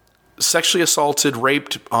sexually assaulted,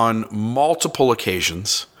 raped on multiple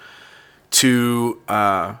occasions, to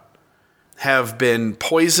have been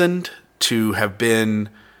poisoned, to have been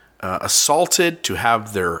assaulted, to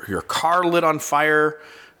have your car lit on fire,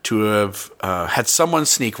 to have had someone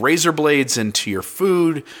sneak razor blades into your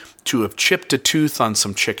food, to have chipped a tooth on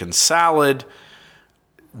some chicken salad.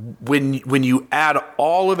 When you add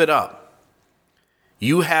all of it up,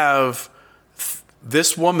 you have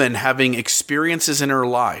this woman having experiences in her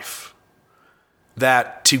life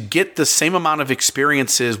that, to get the same amount of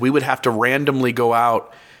experiences, we would have to randomly go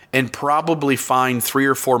out and probably find 3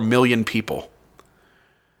 or 4 million people.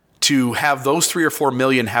 To have those 3 or 4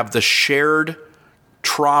 million have the shared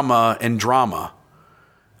trauma and drama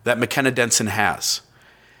that McKenna Denson has.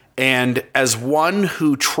 And as one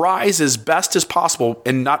who tries as best as possible,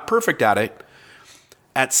 and not perfect at it,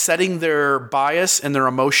 at setting their bias and their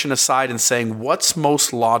emotion aside and saying what's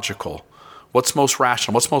most logical, what's most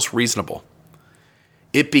rational, what's most reasonable,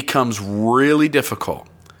 it becomes really difficult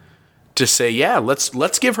to say, yeah,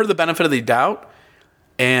 let's give her the benefit of the doubt,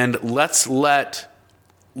 and let's let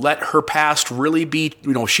her past really be,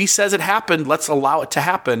 she says it happened, let's allow it to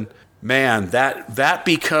happen. Man, that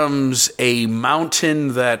becomes a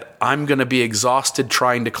mountain that I'm going to be exhausted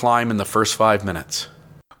trying to climb in the first 5 minutes.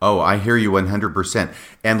 Oh, I hear you 100%.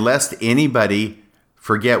 And lest anybody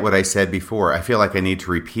forget what I said before, I feel like I need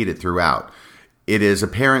to repeat it throughout. It is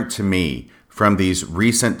apparent to me from these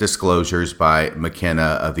recent disclosures by McKenna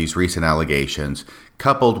of these recent allegations,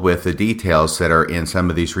 coupled with the details that are in some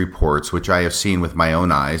of these reports, which I have seen with my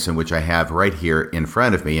own eyes and which I have right here in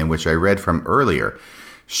front of me and which I read from earlier,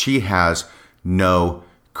 she has no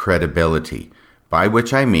credibility, by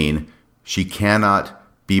which I mean she cannot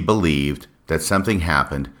be believed that something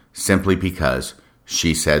happened simply because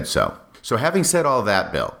she said so. So having said all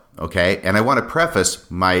that, Bill, okay, and I want to preface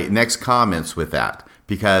my next comments with that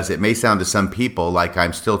because it may sound to some people like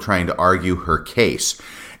I'm still trying to argue her case.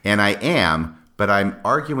 And I am, but I'm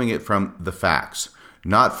arguing it from the facts,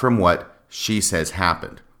 not from what she says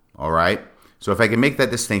happened, all right? So if I can make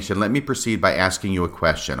that distinction, let me proceed by asking you a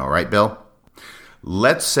question, all right, Bill?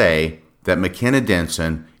 Let's say that McKenna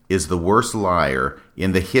Denson is the worst liar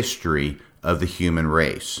in the history of the human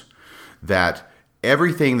race. That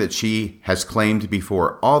everything that she has claimed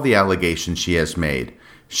before, all the allegations she has made,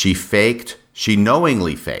 she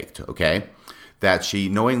knowingly faked, okay? That she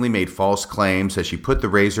knowingly made false claims, that she put the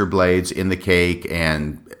razor blades in the cake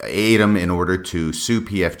and ate them in order to sue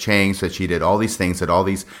P.F. Chang's, that she did all these things, that all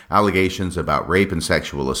these allegations about rape and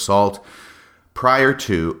sexual assault prior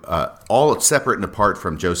to, all separate and apart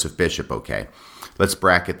from Joseph Bishop, okay? Let's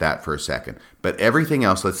bracket that for a second. But everything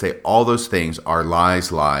else, let's say all those things are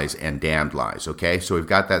lies, and damned lies, okay? So we've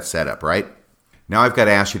got that set up, right? Now I've got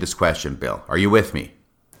to ask you this question, Bill. Are you with me?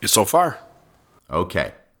 So far.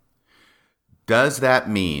 Okay. Does that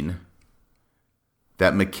mean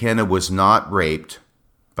that McKenna was not raped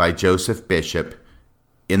by Joseph Bishop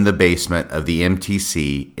in the basement of the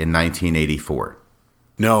MTC in 1984?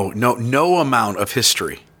 No amount of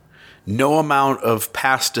history, no amount of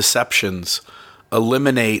past deceptions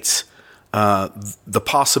eliminates the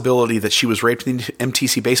possibility that she was raped in the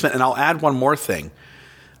MTC basement. And I'll add one more thing,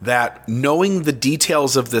 that knowing the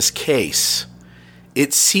details of this case,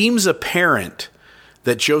 it seems apparent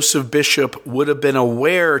that Joseph Bishop would have been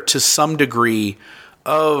aware to some degree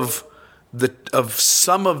of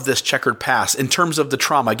some of this checkered past in terms of the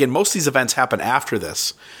trauma. Again, most of these events happen after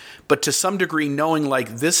this, but to some degree knowing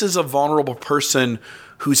like this is a vulnerable person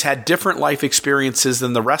who's had different life experiences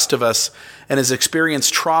than the rest of us and has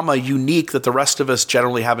experienced trauma unique that the rest of us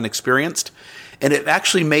generally haven't experienced. And it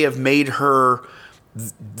actually may have made her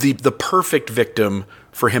the perfect victim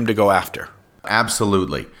for him to go after.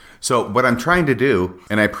 Absolutely. So what I'm trying to do,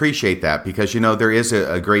 and I appreciate that because, there is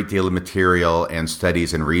a great deal of material and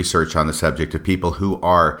studies and research on the subject of people who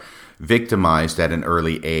are victimized at an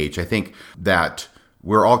early age. I think that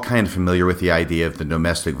we're all kind of familiar with the idea of the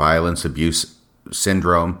domestic violence abuse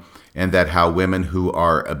syndrome, and that how women who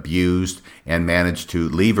are abused and manage to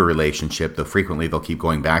leave a relationship, though frequently they'll keep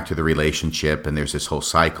going back to the relationship, and there's this whole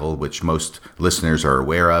cycle, which most listeners are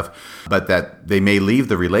aware of, but that they may leave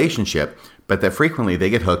the relationship, but that frequently they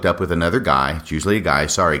get hooked up with another guy, it's usually a guy,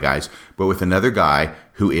 sorry guys, but with another guy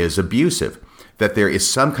who is abusive, that there is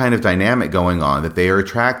some kind of dynamic going on, that they are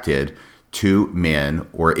attracted to men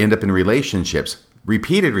or end up in relationships,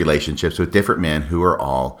 repeated relationships with different men who are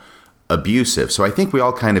all abusive. So I think we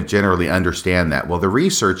all kind of generally understand that. Well, the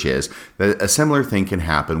research is that a similar thing can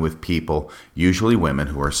happen with people, usually women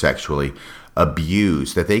who are sexually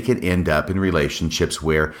abused, that they can end up in relationships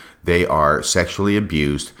where they are sexually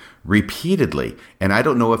abused repeatedly. And I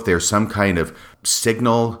don't know if there's some kind of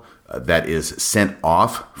signal that is sent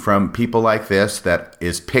off from people like this that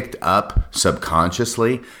is picked up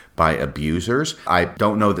subconsciously by abusers. I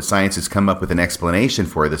don't know that science has come up with an explanation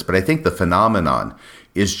for this, but I think the phenomenon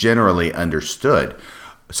is generally understood.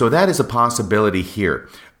 So that is a possibility here.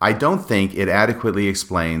 I don't think it adequately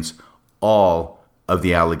explains all of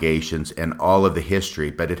the allegations and all of the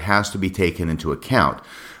history, but it has to be taken into account.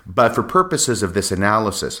 But for purposes of this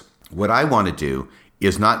analysis, what I want to do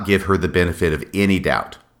is not give her the benefit of any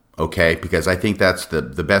doubt, okay? Because I think that's the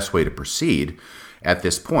best way to proceed at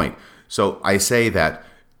this point. So I say that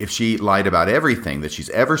if she lied about everything that she's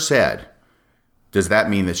ever said, does that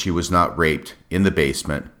mean that she was not raped in the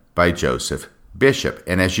basement by Joseph Bishop.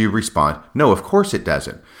 And as you respond, no, of course it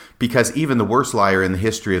doesn't. Because even the worst liar in the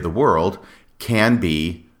history of the world can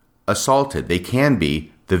be assaulted. They can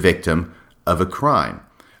be the victim of a crime.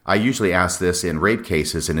 I usually ask this in rape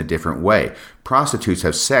cases in a different way. Prostitutes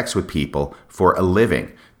have sex with people for a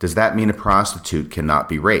living. Does that mean a prostitute cannot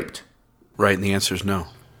be raped? Right, and the answer is no.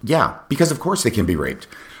 Yeah, because of course they can be raped.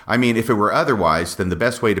 I mean, if it were otherwise, then the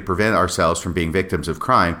best way to prevent ourselves from being victims of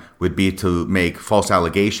crime would be to make false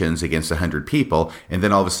allegations against 100 people, and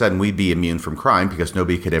then all of a sudden we'd be immune from crime because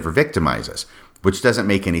nobody could ever victimize us, which doesn't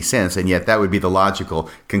make any sense, and yet that would be the logical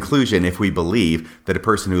conclusion if we believe that a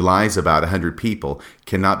person who lies about 100 people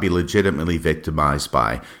cannot be legitimately victimized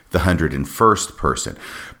by the 101st person.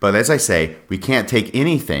 But as I say, we can't take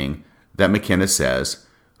anything that McKenna says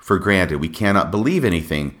for granted. We cannot believe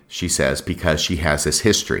anything she says because she has this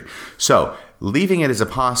history. So, leaving it as a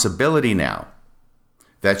possibility now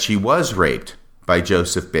that she was raped by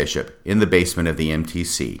Joseph Bishop in the basement of the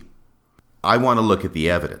MTC, I want to look at the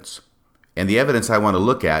evidence. And the evidence I want to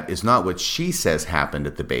look at is not what she says happened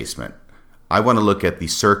at the basement. I want to look at the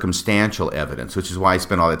circumstantial evidence, which is why I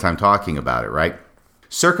spent all that time talking about it, right?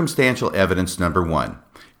 Circumstantial evidence number one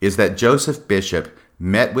is that Joseph Bishop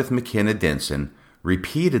met with McKenna Denson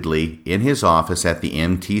repeatedly in his office at the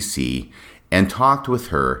MTC and talked with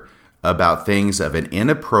her about things of an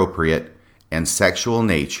inappropriate and sexual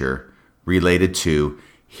nature related to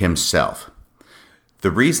himself.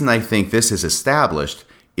 The reason I think this is established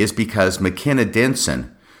is because McKenna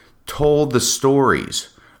Denson told the stories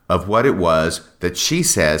of what it was that she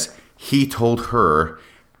says he told her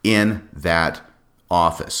in that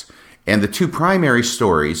office. And the two primary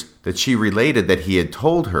stories that she related that he had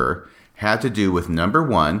told her had to do with, number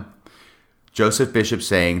one, Joseph Bishop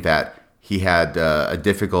saying that he had a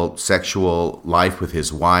difficult sexual life with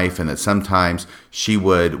his wife and that sometimes she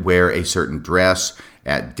would wear a certain dress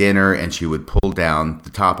at dinner and she would pull down the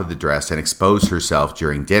top of the dress and expose herself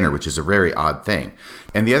during dinner, which is a very odd thing.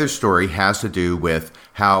 And the other story has to do with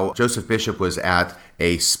how Joseph Bishop was at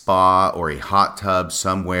a spa or a hot tub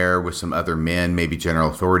somewhere with some other men, maybe general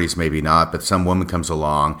authorities, maybe not, but some woman comes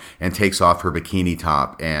along and takes off her bikini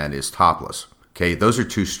top and is topless. Okay, those are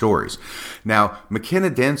two stories. Now, McKenna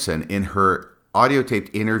Denson, in her audio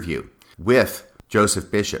taped interview with Joseph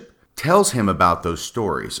Bishop, tells him about those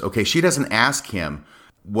stories. Okay, she doesn't ask him,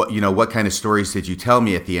 what kind of stories did you tell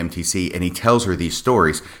me at the MTC? And he tells her these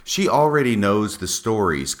stories. She already knows the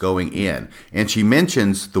stories going in. And she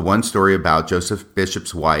mentions the one story about Joseph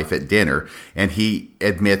Bishop's wife at dinner. And he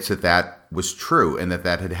admits that that was true and that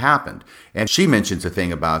that had happened. And she mentions a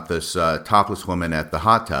thing about this topless woman at the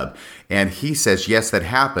hot tub. And he says, yes, that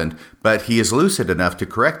happened. But he is lucid enough to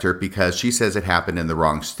correct her because she says it happened in the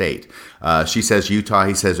wrong state. She says Utah.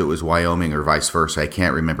 He says it was Wyoming or vice versa. I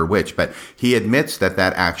can't remember which. But he admits that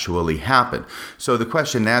that actually happened. So the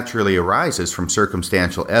question naturally arises from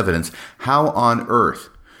circumstantial evidence. How on earth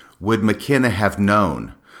would McKenna have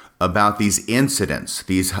known about these incidents,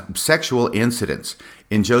 these sexual incidents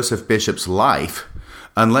in Joseph Bishop's life,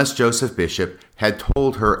 unless Joseph Bishop had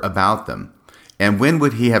told her about them? And when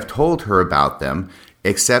would he have told her about them,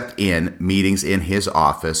 except in meetings in his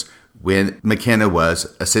office when McKenna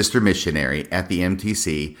was a sister missionary at the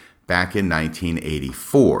MTC back in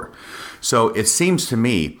 1984? So it seems to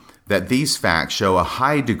me that these facts show a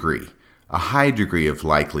high degree of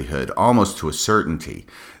likelihood, almost to a certainty,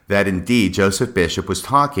 that indeed Joseph Bishop was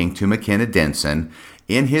talking to McKenna Denson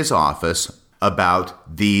in his office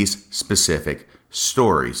about these specific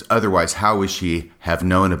stories. Otherwise, how would she have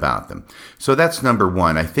known about them? So that's number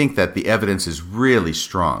one. I think that the evidence is really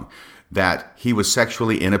strong that he was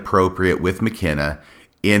sexually inappropriate with McKenna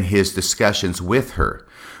in his discussions with her.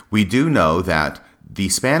 We do know that the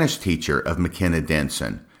Spanish teacher of McKenna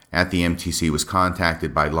Denson at the MTC was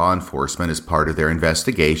contacted by law enforcement as part of their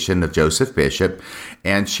investigation of Joseph Bishop,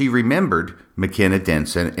 and she remembered McKenna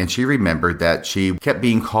Denson, and she remembered that she kept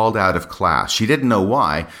being called out of class. She didn't know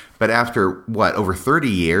why, but after, over 30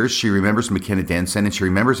 years, she remembers McKenna Denson, and she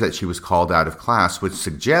remembers that she was called out of class, which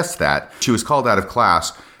suggests that she was called out of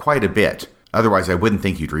class quite a bit. Otherwise, I wouldn't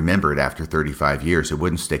think you'd remember it after 35 years. It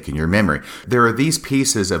wouldn't stick in your memory. There are these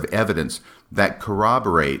pieces of evidence that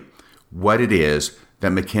corroborate what it is that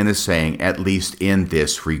McKenna's saying, at least in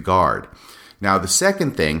this regard. Now, the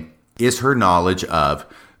second thing is her knowledge of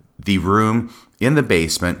the room in the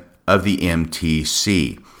basement of the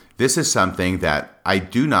MTC. This is something that I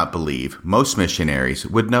do not believe most missionaries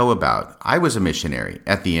would know about. I was a missionary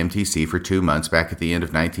at the MTC for 2 months back at the end of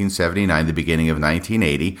 1979, the beginning of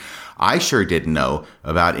 1980. I sure didn't know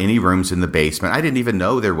about any rooms in the basement. I didn't even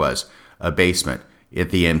know there was a basement at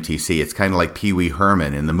the MTC. It's kind of like Pee Wee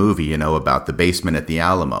Herman in the movie, you know, about the basement at the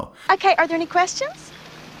Alamo. Okay, are there any questions?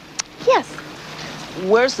 Yes.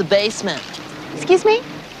 Where's the basement? Excuse me?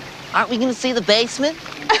 Aren't we going to see the basement?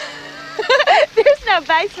 There's no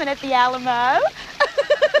basement at the Alamo.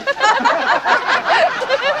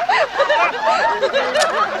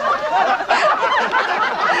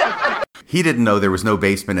 He didn't know there was no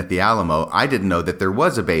basement at the Alamo. I didn't know that there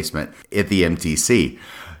was a basement at the MTC.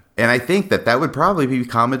 And I think that that would probably be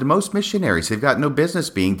common to most missionaries. They've got no business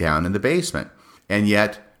being down in the basement. And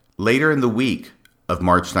yet, later in the week of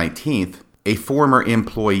March 19th, a former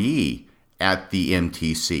employee at the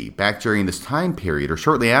MTC, back during this time period, or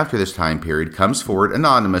shortly after this time period, comes forward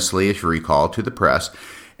anonymously, if you recall, to the press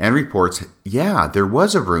and reports, yeah, there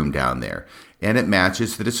was a room down there. And it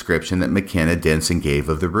matches the description that McKenna Denson gave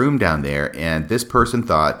of the room down there. And this person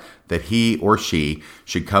thought that he or she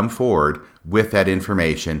should come forward with that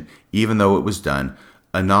information, even though it was done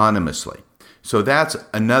anonymously. So that's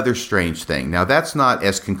another strange thing. Now, that's not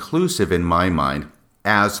as conclusive in my mind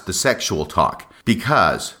as the sexual talk,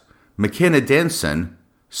 because McKenna Denson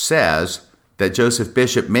says that Joseph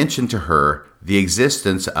Bishop mentioned to her the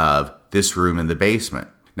existence of this room in the basement.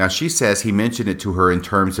 Now, she says he mentioned it to her in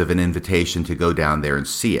terms of an invitation to go down there and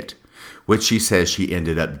see it, which she says she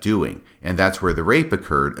ended up doing. And that's where the rape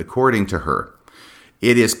occurred, according to her.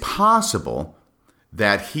 It is possible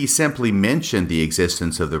that he simply mentioned the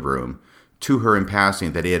existence of the room to her in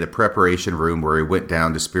passing, that he had a preparation room where he went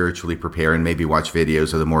down to spiritually prepare and maybe watch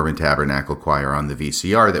videos of the Mormon Tabernacle Choir on the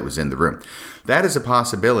VCR that was in the room. That is a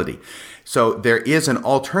possibility. So there is an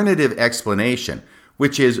alternative explanation,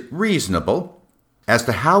 which is reasonable, as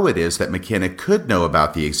to how it is that McKenna could know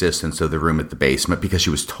about the existence of the room at the basement, because she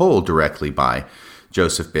was told directly by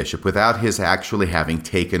Joseph Bishop without his actually having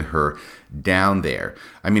taken her down there.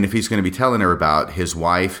 I mean, if he's going to be telling her about his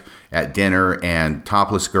wife at dinner and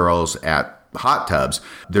topless girls at hot tubs,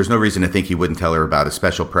 there's no reason to think he wouldn't tell her about a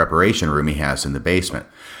special preparation room he has in the basement.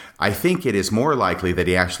 I think it is more likely that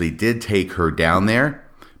he actually did take her down there,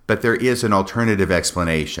 but there is an alternative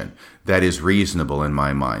explanation that is reasonable in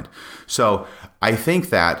my mind. So I think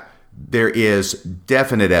that there is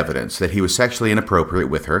definite evidence that he was sexually inappropriate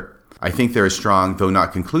with her. I think there is strong, though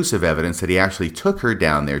not conclusive, evidence that he actually took her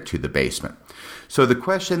down there to the basement. So the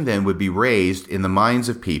question then would be raised in the minds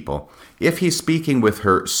of people, if he's speaking with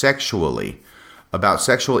her sexually about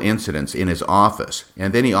sexual incidents in his office,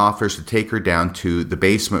 and then he offers to take her down to the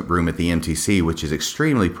basement room at the MTC, which is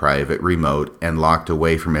extremely private, remote, and locked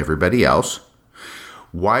away from everybody else,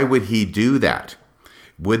 why would he do that?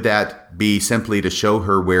 Would that be simply to show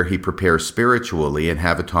her where he prepares spiritually and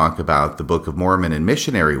have a talk about the Book of Mormon and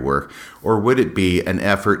missionary work? Or would it be an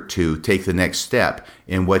effort to take the next step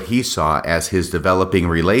in what he saw as his developing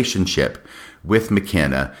relationship with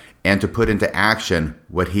McKenna and to put into action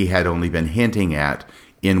what he had only been hinting at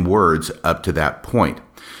in words up to that point?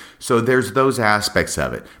 So there's those aspects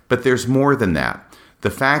of it. But there's more than that.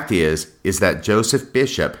 The fact is that Joseph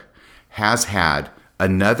Bishop has had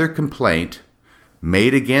another complaint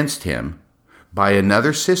made against him by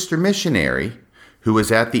another sister missionary who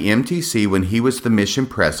was at the MTC when he was the mission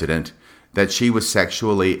president, that she was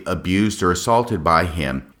sexually abused or assaulted by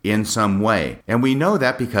him in some way. And we know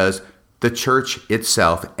that because the church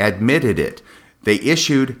itself admitted it. They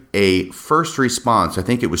issued a first response, I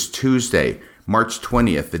think it was Tuesday, March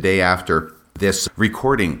 20th, the day after this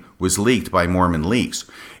recording was leaked by Mormon Leaks.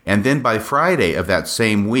 And then by Friday of that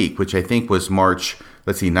same week, which I think was March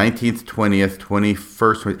 19th, 20th,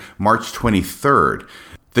 21st, March 23rd,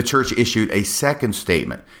 the church issued a second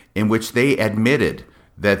statement in which they admitted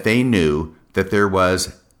that they knew that there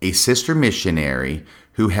was a sister missionary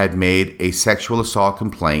who had made a sexual assault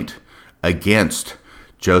complaint against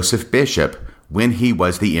Joseph Bishop when he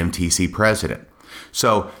was the MTC president.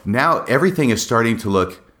 So now everything is starting to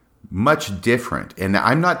look much different. And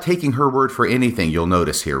I'm not taking her word for anything, you'll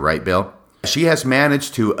notice here, right, Bill? She has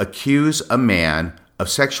managed to accuse a man of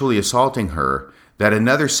sexually assaulting her that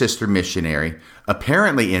another sister missionary,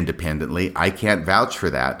 apparently independently, I can't vouch for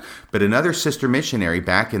that, but another sister missionary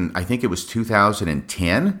back in, I think it was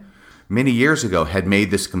 2010, many years ago, had made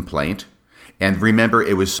this complaint. And remember,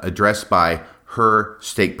 it was addressed by her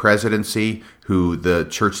stake presidency, who the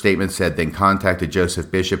church statement said then contacted Joseph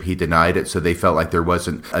Bishop. He denied it, so they felt like there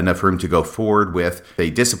wasn't enough room to go forward with a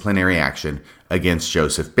disciplinary action against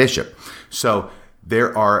Joseph Bishop. So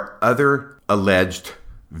there are other alleged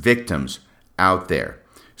victims out there.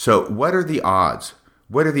 So what are the odds?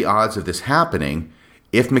 What are the odds of this happening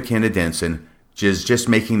if McKenna Denson is just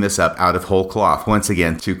making this up out of whole cloth? Once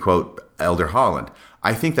again, to quote Elder Holland,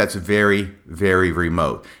 I think that's very, very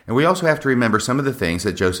remote. And we also have to remember some of the things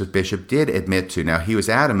that Joseph Bishop did admit to. Now, he was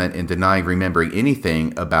adamant in denying remembering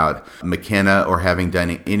anything about McKenna or having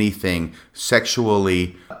done anything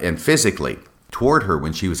sexually and physically toward her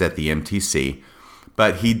when she was at the MTC.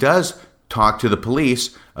 But he does talk to the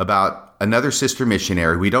police about another sister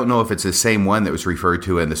missionary. We don't know if it's the same one that was referred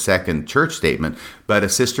to in the second church statement, but a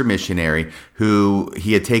sister missionary who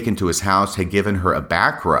he had taken to his house, had given her a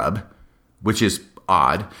back rub, which is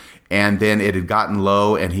odd, and then it had gotten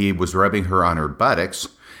low and he was rubbing her on her buttocks,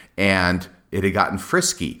 and it had gotten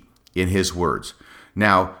frisky, in his words.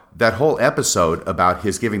 Now, that whole episode about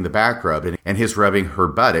his giving the back rub and his rubbing her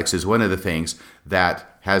buttocks is one of the things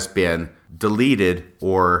that has been deleted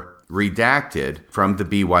or redacted from the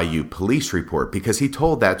BYU police report, because he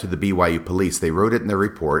told that to the BYU police. They wrote it in their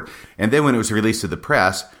report, and then when it was released to the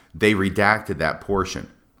press, they redacted that portion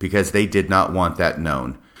because they did not want that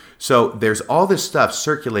known. So there's all this stuff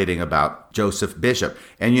circulating about Joseph Bishop.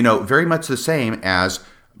 And, very much the same as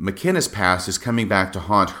McKenna's past is coming back to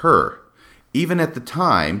haunt her. Even at the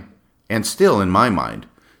time, and still in my mind,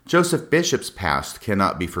 Joseph Bishop's past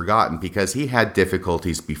cannot be forgotten because he had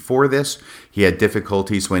difficulties before this. He had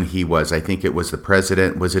difficulties when he was, I think it was the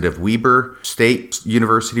president, was it of Weber State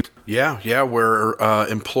University? Yeah, where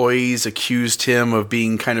employees accused him of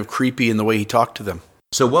being kind of creepy in the way he talked to them.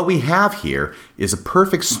 So what we have here is a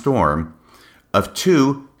perfect storm of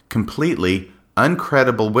two completely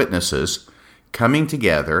uncredible witnesses coming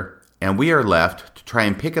together, and we are left to try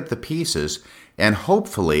and pick up the pieces. And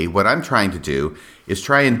hopefully what I'm trying to do is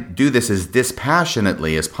try and do this as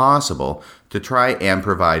dispassionately as possible to try and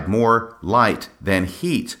provide more light than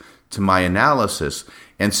heat to my analysis,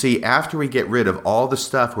 and see, after we get rid of all the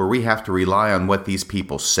stuff where we have to rely on what these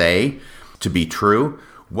people say to be true,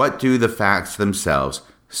 what do the facts themselves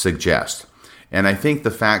suggest? And I think the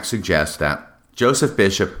facts suggest that Joseph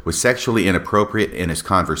Bishop was sexually inappropriate in his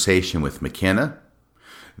conversation with McKenna,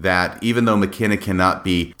 that even though McKenna cannot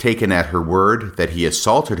be taken at her word that he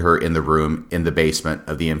assaulted her in the room in the basement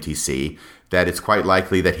of the MTC, that it's quite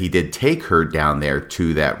likely that he did take her down there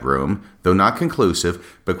to that room, though not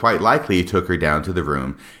conclusive, but quite likely he took her down to the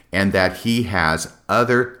room, and that he has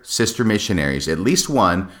other sister missionaries, at least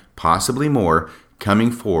one, possibly more,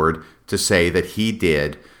 coming forward to say that he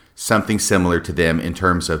did something similar to them in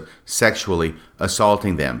terms of sexually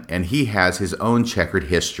assaulting them. And he has his own checkered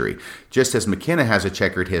history. Just as McKenna has a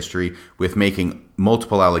checkered history with making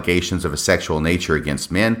multiple allegations of a sexual nature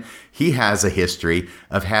against men, he has a history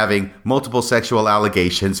of having multiple sexual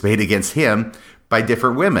allegations made against him by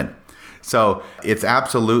different women. So it's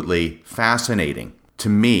absolutely fascinating to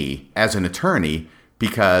me as an attorney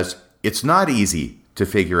because it's not easy to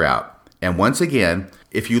figure out. And once again,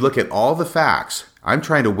 if you look at all the facts, I'm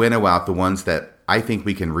trying to winnow out the ones that I think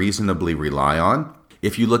we can reasonably rely on.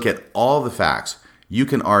 If you look at all the facts, you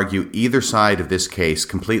can argue either side of this case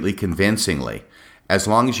completely convincingly, as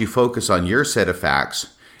long as you focus on your set of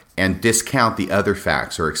facts and discount the other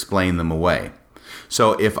facts or explain them away.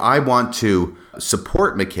 So if I want to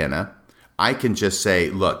support McKenna, I can just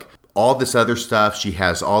say, look, all this other stuff, she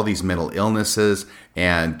has all these mental illnesses,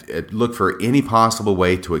 and look for any possible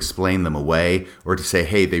way to explain them away, or to say,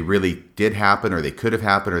 hey, they really did happen, or they could have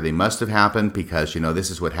happened, or they must have happened, because, this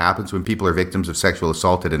is what happens when people are victims of sexual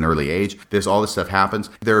assault at an early age. All this stuff happens.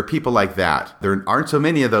 There are people like that. There aren't so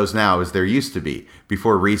many of those now as there used to be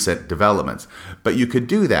before recent developments. But you could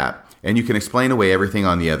do that, and you can explain away everything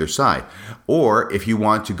on the other side. Or if you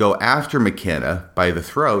want to go after McKenna by the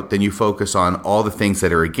throat, then you focus on all the things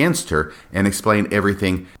that are against her and explain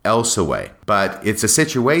everything else away. But it's a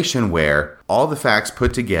situation where all the facts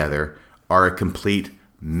put together are a complete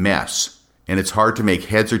mess. And it's hard to make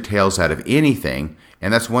heads or tails out of anything.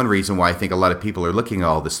 And that's one reason why I think a lot of people are looking at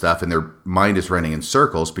all this stuff and their mind is running in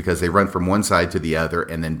circles, because they run from one side to the other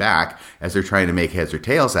and then back as they're trying to make heads or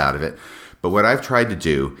tails out of it. But what I've tried to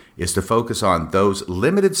do is to focus on those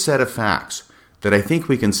limited set of facts that I think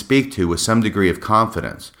we can speak to with some degree of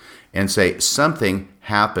confidence and say something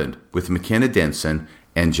happened with McKenna Denson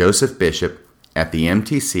and Joseph Bishop at the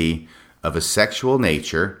MTC of a sexual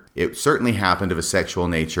nature. It certainly happened of a sexual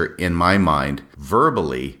nature in my mind,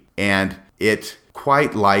 verbally, and it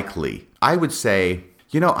quite likely, I would say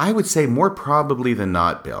more probably than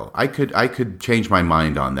not, Bill. I could change my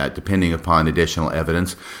mind on that depending upon additional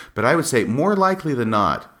evidence, but I would say more likely than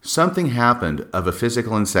not, something happened of a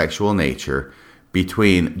physical and sexual nature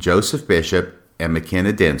between Joseph Bishop and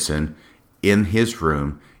McKenna Denson in his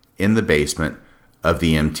room in the basement of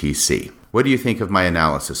the MTC. What do you think of my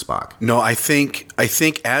analysis, Spock? No, I think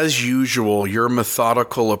as usual, your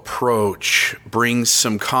methodical approach brings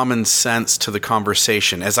some common sense to the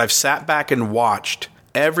conversation. As I've sat back and watched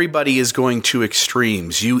everybody is going to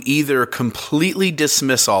extremes. You either completely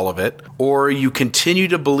dismiss all of it, or you continue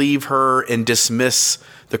to believe her and dismiss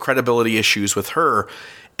the credibility issues with her.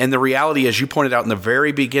 And the reality, as you pointed out in the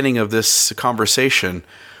very beginning of this conversation,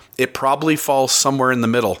 it probably falls somewhere in the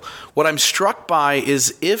middle. What I'm struck by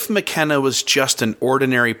is if McKenna was just an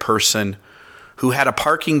ordinary person who had a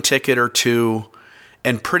parking ticket or two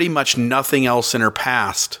and pretty much nothing else in her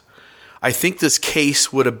past, I think this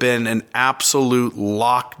case would have been an absolute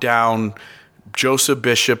lockdown, Joseph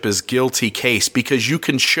Bishop is guilty case, because you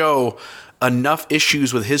can show enough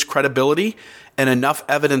issues with his credibility and enough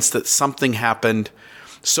evidence that something happened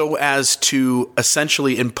so as to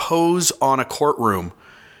essentially impose on a courtroom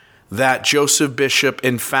that Joseph Bishop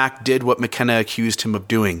in fact did what McKenna accused him of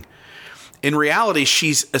doing. In reality,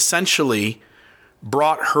 she's essentially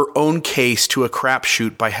brought her own case to a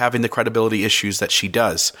crapshoot by having the credibility issues that she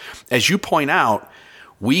does. As you point out,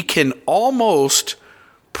 we can almost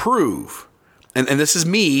prove, and this is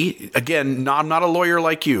me, again, I'm not a lawyer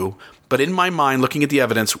like you, but in my mind, looking at the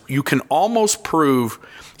evidence, you can almost prove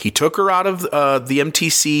he took her out of the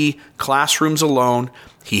MTC classrooms alone.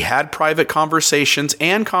 He had private conversations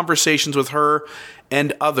and conversations with her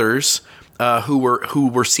and others who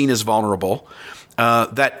were seen as vulnerable.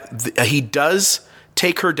 He does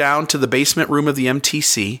take her down to the basement room of the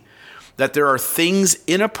MTC, that there are things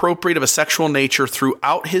inappropriate of a sexual nature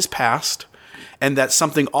throughout his past, and that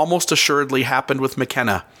something almost assuredly happened with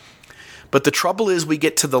McKenna. But the trouble is we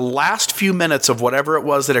get to the last few minutes of whatever it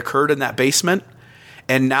was that occurred in that basement,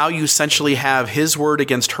 and now you essentially have his word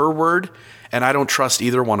against her word, and I don't trust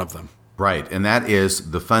either one of them. Right, and that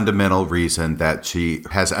is the fundamental reason that she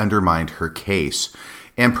has undermined her case.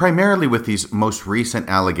 And primarily with these most recent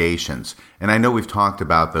allegations. And I know we've talked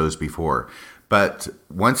about those before. But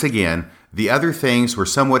once again, the other things were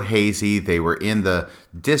somewhat hazy. They were in the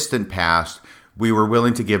distant past. We were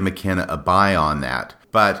willing to give McKenna a buy on that.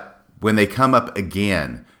 But when they come up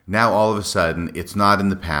again, now all of a sudden, it's not in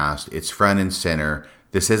the past. It's front and center.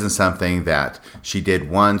 This isn't something that she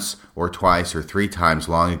did once or twice or three times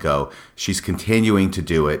long ago. She's continuing to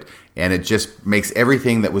do it. And it just makes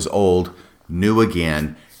everything that was old new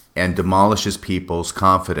again, and demolishes people's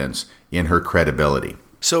confidence in her credibility.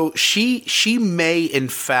 So she may in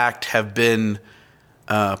fact have been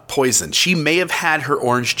poisoned. She may have had her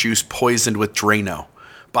orange juice poisoned with Drano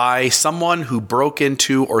by someone who broke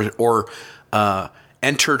into or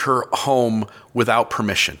entered her home without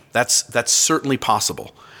permission. That's certainly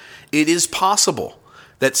possible. It is possible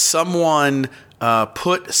that someone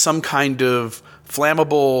put some kind of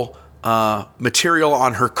flammable material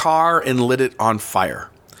on her car and lit it on fire.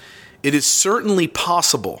 It is certainly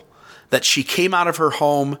possible that she came out of her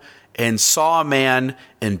home and saw a man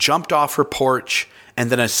and jumped off her porch, and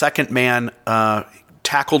then a second man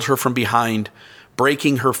tackled her from behind,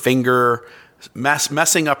 breaking her finger,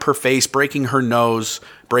 messing up her face, breaking her nose,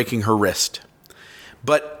 breaking her wrist.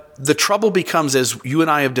 But the trouble becomes, as you and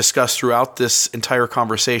I have discussed throughout this entire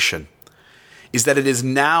conversation, is that it is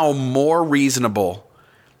now more reasonable.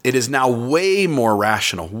 It is now way more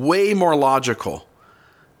rational, way more logical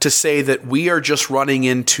to say that we are just running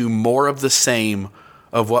into more of the same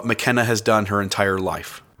of what McKenna has done her entire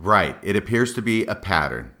life. Right. It appears to be a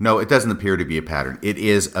pattern. No, it doesn't appear to be a pattern. It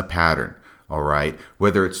is a pattern. All right.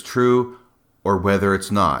 Whether it's true or whether it's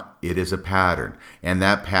not, it is a pattern. And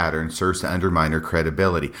that pattern serves to undermine her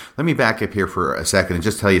credibility. Let me back up here for a second and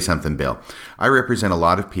just tell you something, Bill. I represent a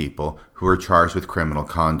lot of people who are charged with criminal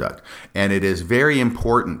conduct. And it is very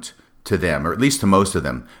important to them, or at least to most of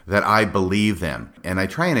them, that I believe them. And I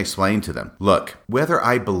try and explain to them, look, whether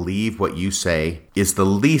I believe what you say is the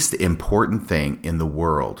least important thing in the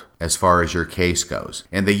world as far as your case goes.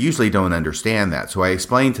 And they usually don't understand that. So I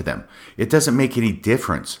explain to them, it doesn't make any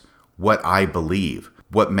difference what I believe.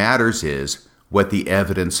 What matters is what the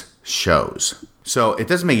evidence shows. So it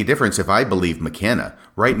doesn't make a difference if I believe McKenna.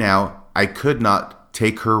 Right now, I could not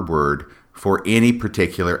take her word for any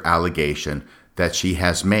particular allegation that she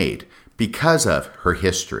has made because of her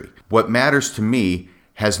history. What matters to me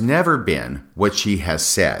has never been what she has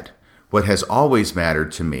said. What has always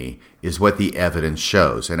mattered to me is what the evidence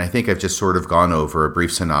shows. And I think I've just sort of gone over a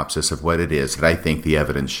brief synopsis of what it is that I think the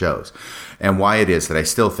evidence shows and why it is that I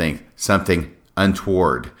still think something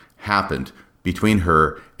untoward happened between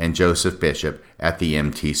her and Joseph Bishop at the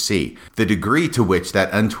MTC. The degree to which that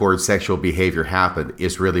untoward sexual behavior happened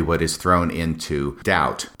is really what is thrown into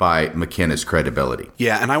doubt by McKenna's credibility.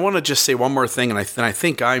 Yeah, and I want to just say one more thing, and I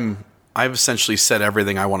think I've essentially said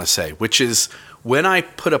everything I want to say, which is when I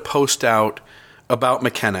put a post out about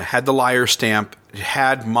McKenna, had the liar stamp,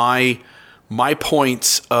 had my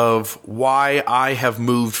points of why I have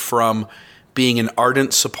moved from being an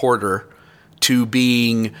ardent supporter to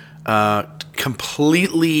being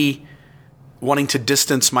completely wanting to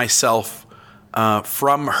distance myself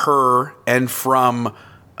from her and from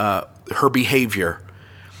her behavior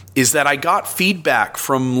is that I got feedback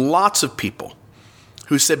from lots of people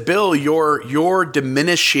who said, Bill, you're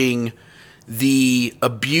diminishing the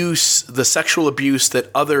abuse, the sexual abuse that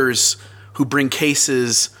others who bring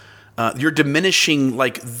cases, you're diminishing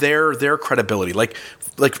like their credibility. Like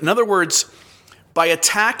in other words, by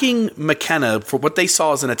attacking McKenna for what they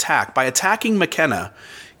saw as an attack, by attacking McKenna,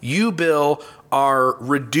 you, Bill, are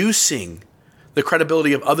reducing the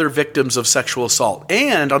credibility of other victims of sexual assault.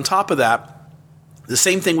 And on top of that, the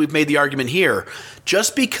same thing we've made the argument here.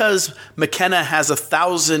 Just because McKenna has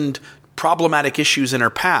 1,000 problematic issues in her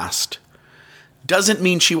past doesn't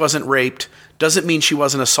mean she wasn't raped, doesn't mean she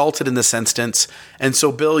wasn't assaulted in this instance. And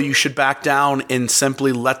so, Bill, you should back down and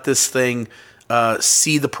simply let this thing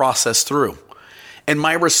see the process through. And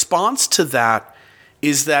my response to that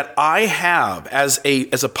is that I have, as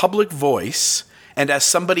a public voice, and as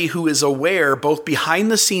somebody who is aware both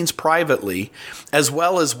behind the scenes privately as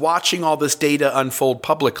well as watching all this data unfold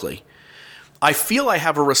publicly, I feel I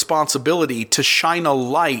have a responsibility to shine a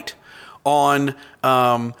light on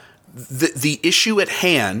the issue at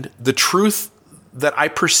hand, the truth that I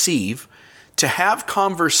perceive, to have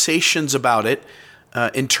conversations about it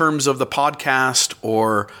in terms of the podcast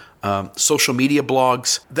or social media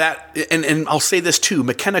blogs. That and I'll say this too.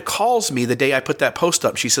 McKenna calls me the day I put that post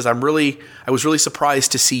up. She says, I was really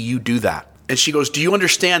surprised to see you do that. And she goes, do you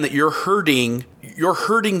understand that you're hurting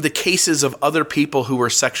the cases of other people who were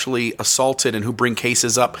sexually assaulted and who bring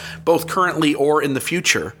cases up both currently or in the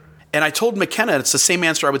future? And I told McKenna, it's the same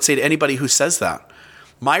answer I would say to anybody who says that.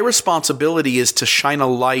 My responsibility is to shine a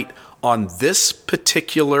light on this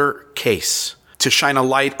particular case, to shine a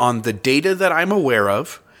light on the data that I'm aware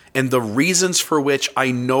of, and the reasons for which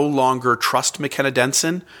I no longer trust McKenna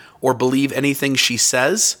Denson or believe anything she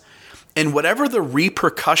says. And whatever the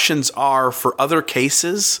repercussions are for other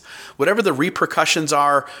cases, whatever the repercussions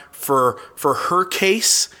are for her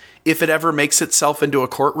case, if it ever makes itself into a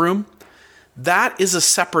courtroom, that is a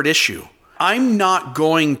separate issue. I'm not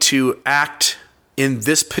going to act in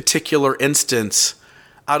this particular instance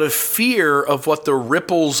out of fear of what the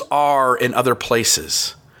ripples are in other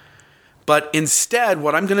places. But instead,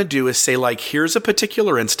 what I'm going to do is say, like, here's a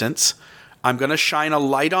particular instance. I'm going to shine a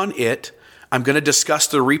light on it. I'm going to discuss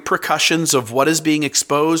the repercussions of what is being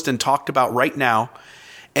exposed and talked about right now.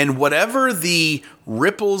 And whatever the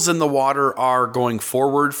ripples in the water are going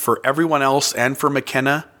forward for everyone else and for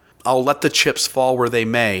McKenna, I'll let the chips fall where they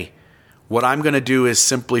may. What I'm going to do is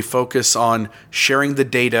simply focus on sharing the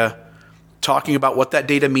data, talking about what that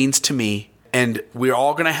data means to me. And we're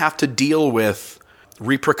all going to have to deal with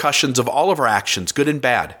repercussions of all of our actions, good and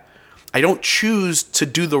bad. I don't choose to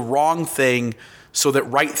do the wrong thing so that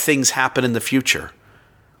right things happen in the future.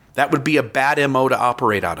 That would be a bad MO to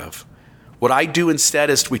operate out of. What I do instead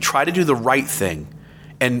is we try to do the right thing,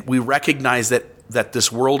 and we recognize that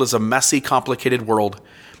this world is a messy, complicated world,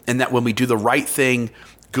 and that when we do the right thing,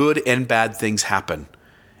 good and bad things happen.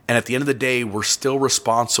 And at the end of the day, we're still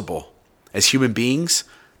responsible as human beings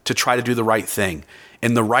to try to do the right thing.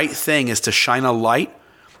 And the right thing is to shine a light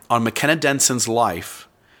on McKenna Denson's life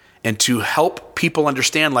and to help people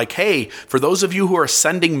understand, like, hey, for those of you who are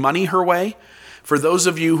sending money her way, for those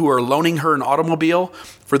of you who are loaning her an automobile,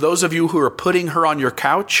 for those of you who are putting her on your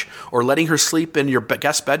couch or letting her sleep in your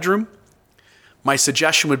guest bedroom, my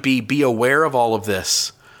suggestion would be aware of all of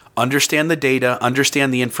this. Understand the data,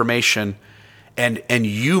 understand the information, and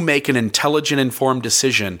you make an intelligent, informed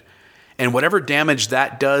decision. And whatever damage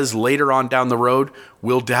that does later on down the road,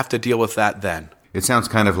 we'll have to deal with that then. It sounds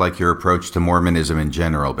kind of like your approach to Mormonism in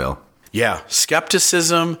general, Bill. Yeah,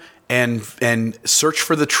 skepticism and search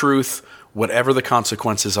for the truth, whatever the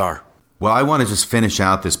consequences are. Well, I want to just finish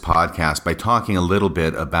out this podcast by talking a little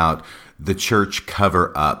bit about the church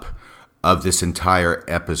cover-up of this entire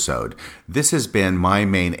episode. This has been my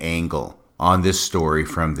main angle on this story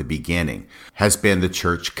from the beginning, has been the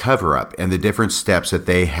church cover-up and the different steps that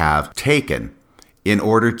they have taken in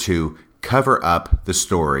order to cover up the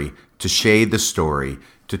story, to shade the story,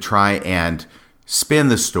 to try and spin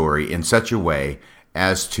the story in such a way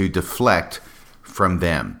as to deflect from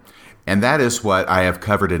them. And that is what I have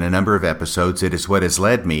covered in a number of episodes. It is what has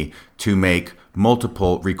led me to make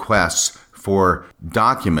multiple requests for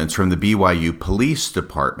documents from the BYU Police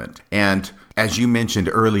Department. And As you mentioned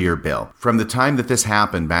earlier, Bill, from the time that this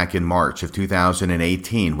happened back in March of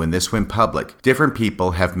 2018, when this went public, different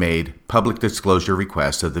people have made public disclosure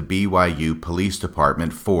requests of the BYU Police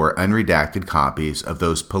Department for unredacted copies of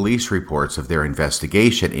those police reports of their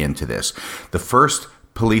investigation into this. The first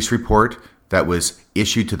police report that was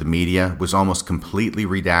issued to the media was almost completely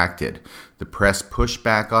redacted. The press pushed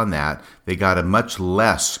back on that. They got a much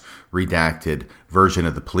less redacted version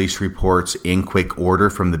of the police reports in quick order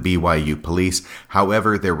from the BYU police.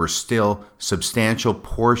 However, there were still substantial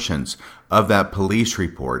portions of that police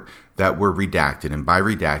report that were redacted. And by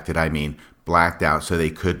redacted, I mean blacked out so they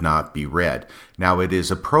could not be read. Now, it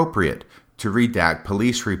is appropriate to redact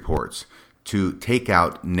police reports to take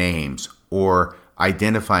out names or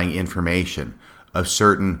identifying information of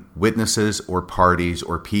certain witnesses or parties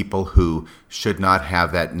or people who should not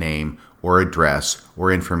have that name or address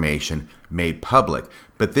or information made public.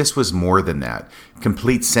 But this was more than that.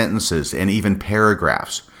 Complete sentences and even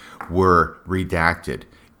paragraphs were redacted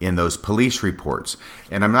in those police reports.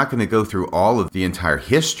 And I'm not going to go through all of the entire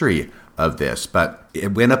history of this, but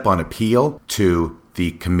it went up on appeal to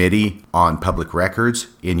the Committee on Public Records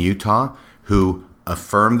in Utah, who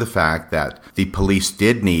affirmed the fact that the police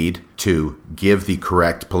did need to give the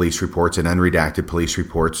correct police reports and unredacted police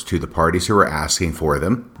reports to the parties who were asking for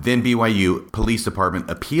them. Then BYU Police Department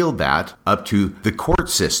appealed that up to the court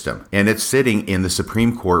system, and it's sitting in the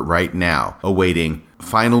Supreme Court right now, awaiting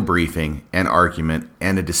final briefing and argument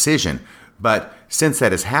and a decision. But since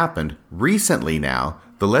that has happened, recently now,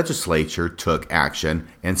 the legislature took action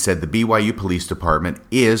and said the BYU Police Department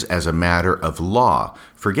is, as a matter of law,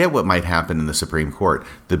 forget what might happen in the Supreme Court,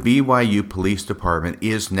 the BYU Police Department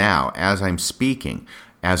is now, as I'm speaking,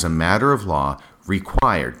 as a matter of law,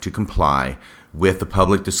 required to comply with the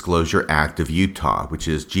Public Disclosure Act of Utah, which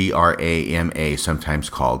is GRAMA,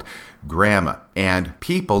 sometimes called GRAMA. And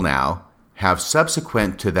people now have,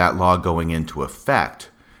 subsequent to that law going into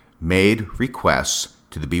effect, made requests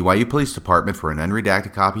to the BYU Police Department for an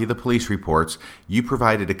unredacted copy of the police reports. You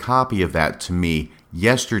provided a copy of that to me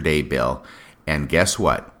yesterday, Bill, and guess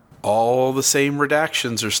what? All the same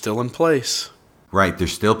redactions are still in place. Right, they're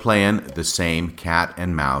still playing the same cat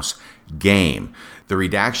and mouse game. The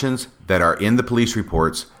redactions that are in the police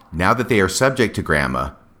reports, now that they are subject to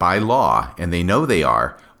GRAMA by law, and they know they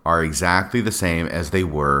are exactly the same as they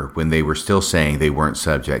were when they were still saying they weren't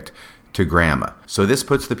subject to GRAMA. So this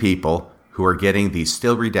puts the people who are getting these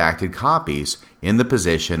still redacted copies in the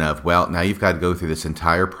position of, well, now you've got to go through this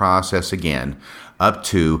entire process again, up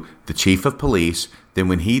to the chief of police, then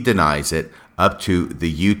when he denies it, up to the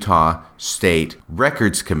Utah State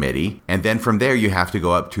Records Committee, and then from there you have to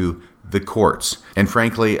go up to the courts. And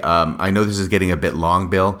frankly, I know this is getting a bit long,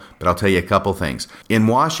 Bill, but I'll tell you a couple things. In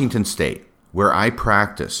Washington State, where I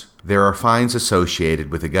practice, there are fines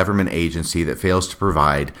associated with a government agency that fails to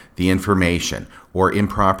provide the information or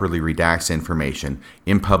improperly redacts information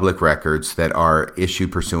in public records that are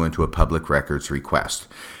issued pursuant to a public records request.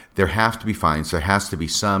 There have to be fines. There has to be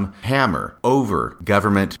some hammer over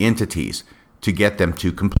government entities to get them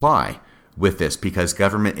to comply with this, because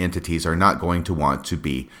government entities are not going to want to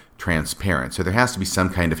be transparent. So there has to be some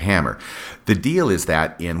kind of hammer. The deal is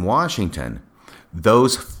that in Washington,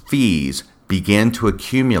 those fees begin to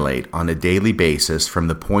accumulate on a daily basis from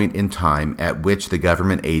the point in time at which the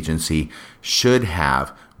government agency should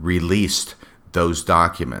have released those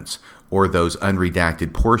documents or those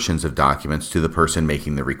unredacted portions of documents to the person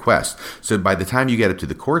making the request. So by the time you get it to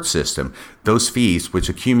the court system, those fees, which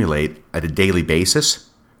accumulate at a daily basis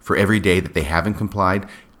for every day that they haven't complied,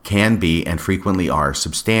 can be and frequently are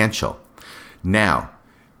substantial. Now,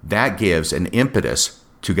 that gives an impetus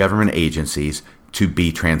to government agencies to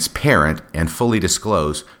be transparent and fully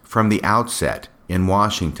disclose from the outset in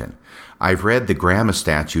Washington. I've read the GRAMA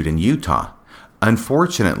statute in Utah.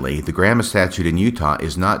 Unfortunately, the GRAMA statute in Utah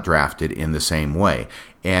is not drafted in the same way.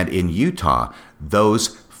 And in Utah, those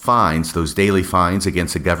fines, those daily fines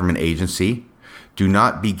against a government agency, do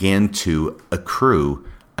not begin to accrue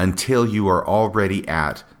until you are already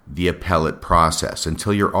at the appellate process,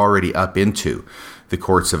 until you're already up into the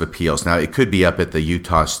courts of appeals. Now, it could be up at the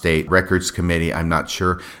Utah State Records Committee, I'm not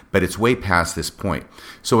sure, but it's way past this point.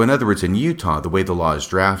 So in other words, in Utah, the way the law is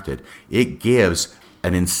drafted, it gives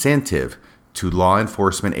an incentive to law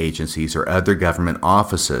enforcement agencies or other government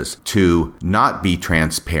offices to not be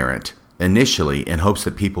transparent initially in hopes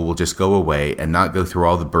that people will just go away and not go through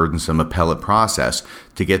all the burdensome appellate process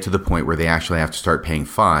to get to the point where they actually have to start paying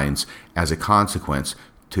fines as a consequence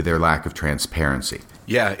to their lack of transparency.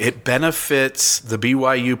 Yeah, it benefits the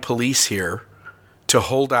BYU police here to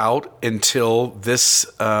hold out until this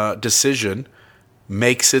decision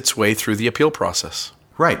makes its way through the appeal process.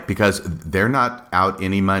 Right, because they're not out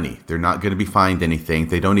any money. They're not going to be fined anything.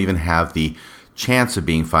 They don't even have the chance of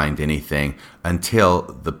being fined anything until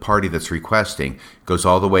the party that's requesting goes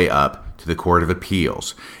all the way up to the Court of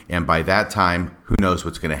Appeals. And by that time, who knows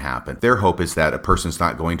what's going to happen. Their hope is that a person's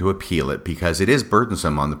not going to appeal it because it is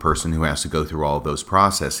burdensome on the person who has to go through all those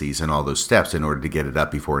processes and all those steps in order to get it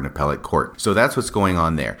up before an appellate court. So that's what's going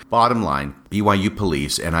on there. Bottom line, BYU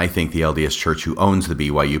Police, and I think the LDS Church who owns the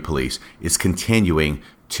BYU Police, is continuing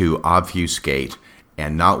to obfuscate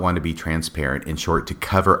and not want to be transparent, in short, to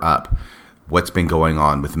cover up what's been going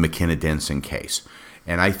on with the McKenna Denson case.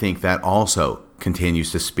 And I think that also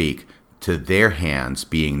continues to speak to their hands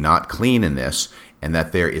being not clean in this, and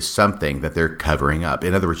that there is something that they're covering up.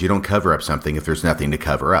 In other words, you don't cover up something if there's nothing to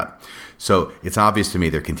cover up. So it's obvious to me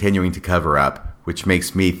they're continuing to cover up, which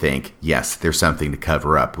makes me think, yes, there's something to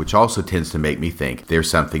cover up, which also tends to make me think there's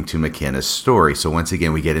something to McKenna's story. So once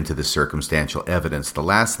again, we get into the circumstantial evidence. The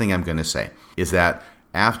last thing I'm going to say is that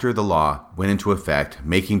after the law went into effect,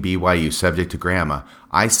 making BYU subject to GRAMA,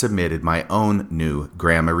 I submitted my own new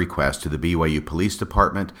GRAMA request to the BYU Police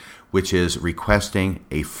Department, which is requesting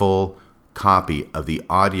a full copy of the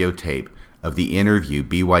audio tape of the interview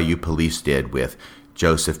BYU Police did with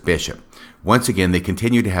Joseph Bishop. Once again, they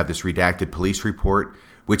continue to have this redacted police report,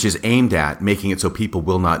 which is aimed at making it so people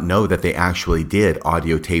will not know that they actually did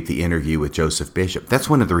audio tape the interview with Joseph Bishop. That's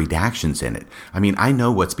one of the redactions in it. I mean, I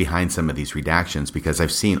know what's behind some of these redactions because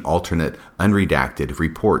I've seen alternate unredacted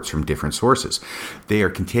reports from different sources. They are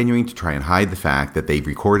continuing to try and hide the fact that they've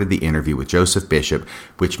recorded the interview with Joseph Bishop,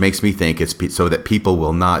 which makes me think it's so that people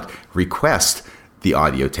will not request the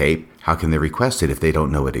audio tape. How can they request it if they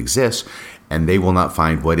don't know it exists? And they will not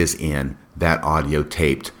find what is in that audio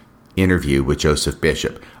taped interview with Joseph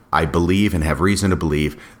Bishop. I believe and have reason to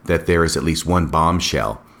believe that there is at least one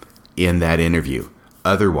bombshell in that interview.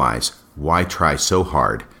 Otherwise, why try so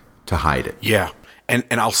hard to hide it? Yeah. And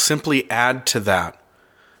I'll simply add to that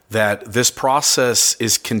this process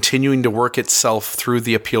is continuing to work itself through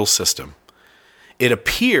the appeal system. It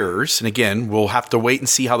appears, and again, we'll have to wait and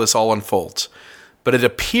see how this all unfolds, but it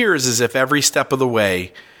appears as if every step of the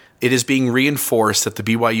way it is being reinforced that the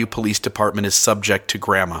BYU Police Department is subject to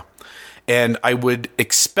GRAMA. And I would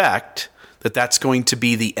expect that that's going to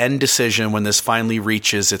be the end decision when this finally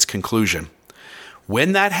reaches its conclusion.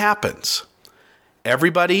 When that happens,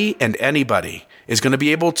 everybody and anybody is going to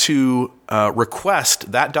be able to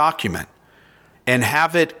request that document and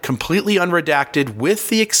have it completely unredacted, with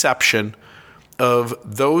the exception of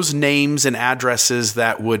those names and addresses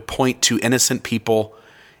that would point to innocent people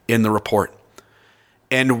in the report.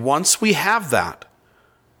 And once we have that,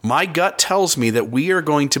 my gut tells me that we are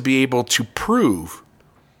going to be able to prove,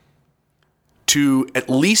 to at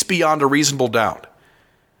least beyond a reasonable doubt,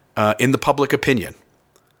 in the public opinion,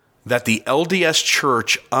 that the LDS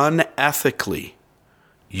Church unethically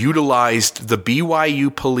utilized the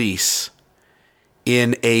BYU police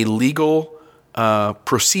in a legal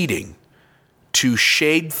proceeding to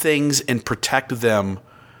shade things and protect them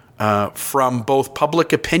from both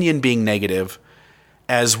public opinion being negative,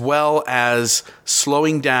 as well as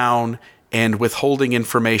slowing down and withholding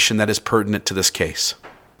information that is pertinent to this case.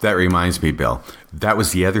 That reminds me, Bill, that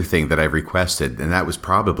was the other thing that I requested, and that was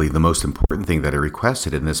probably the most important thing that I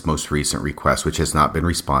requested in this most recent request, which has not been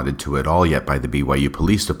responded to at all yet by the BYU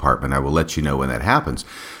Police Department. I will let you know when that happens.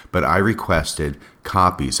 But I requested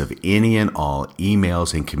copies of any and all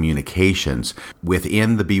emails and communications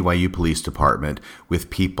within the BYU Police Department with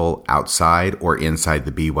people outside or inside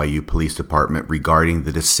the BYU Police Department regarding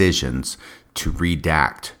the decisions to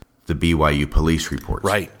redact the BYU police reports.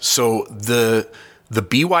 Right. So the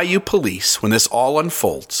BYU police, when this all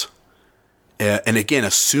unfolds, and again,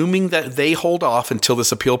 assuming that they hold off until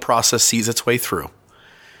this appeal process sees its way through,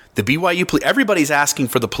 the BYU police, everybody's asking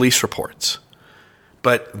for the police reports.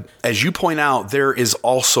 But as you point out, there is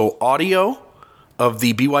also audio of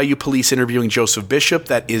the BYU police interviewing Joseph Bishop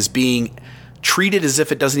that is being treated as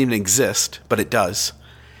if it doesn't even exist, but it does.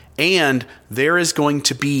 And there is going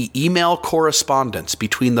to be email correspondence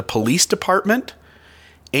between the police department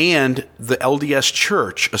and the LDS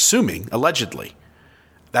Church, assuming, allegedly.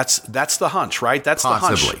 That's the hunch, right? That's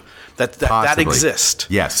Possibly. The hunch that exists.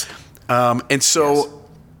 Yes. And so Yes.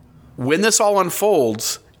 when this all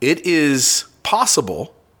unfolds, it is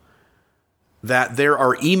possible that there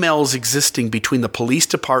are emails existing between the police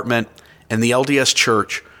department and the LDS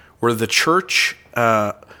Church where the church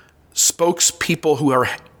spokespeople who are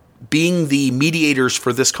being the mediators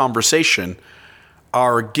for this conversation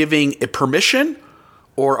are giving a permission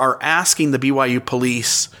or are asking the BYU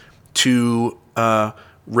police to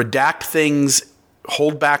redact things,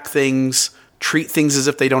 hold back things, treat things as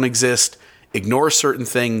if they don't exist ignore certain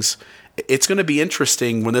things. It's going to be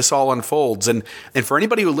interesting when this all unfolds. And for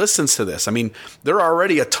anybody who listens to this, I mean, there are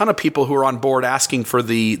already a ton of people who are on board asking for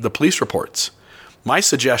the police reports. My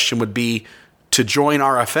suggestion would be to join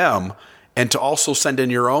RFM and to also send in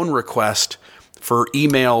your own request for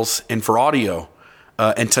emails and for audio,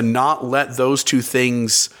 and to not let those two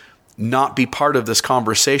things not be part of this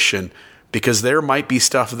conversation, because there might be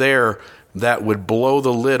stuff there that would blow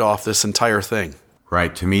the lid off this entire thing.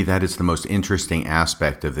 Right. To me, that is the most interesting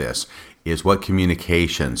aspect of this, is what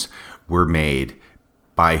communications were made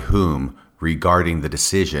by whom regarding the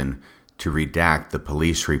decision to redact the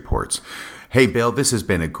police reports. Hey, Bill, this has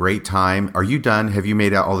been a great time. Are you done? Have you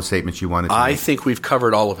made out all the statements you wanted to make? I think we've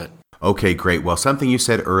covered all of it. Okay, great. Well, something you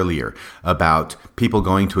said earlier about people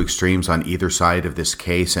going to extremes on either side of this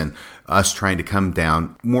case and us trying to come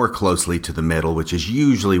down more closely to the middle, which is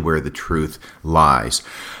usually where the truth lies,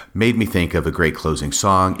 made me think of a great closing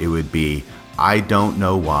song. It would be I Don't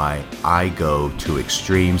Know Why I Go to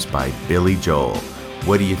Extremes by Billy Joel.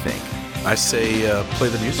 What do you think? I say play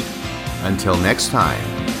the music. Until next time,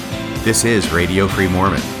 this is Radio Free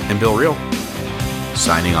Mormon. And Bill Reel.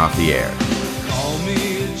 Signing off the air. Call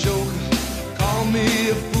me a joker, call me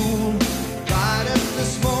a fool. Right at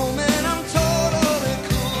this moment I'm totally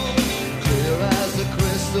cool. Clear as a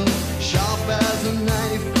crystal, sharp as a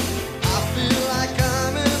knife. I feel like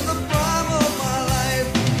I'm in the prime of my life.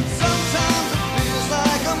 Sometimes it feels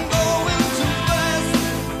like I'm going too fast.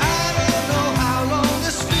 I don't know how long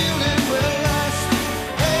this feeling will last.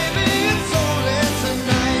 Maybe it's only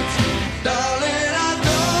tonight. Darling, I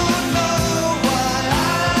don't know why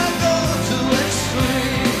I go to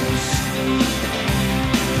extremes.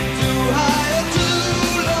 Too high or too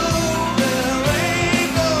low, there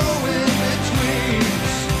ain't no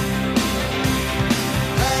in-betweens.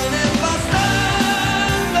 And if I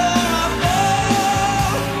stand or I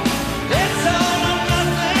fall, it's all or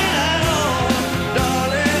nothing at all.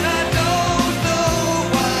 Darling, I don't know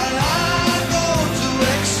why I go to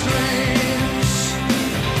extremes.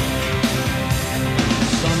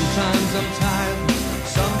 Sometimes I'm tired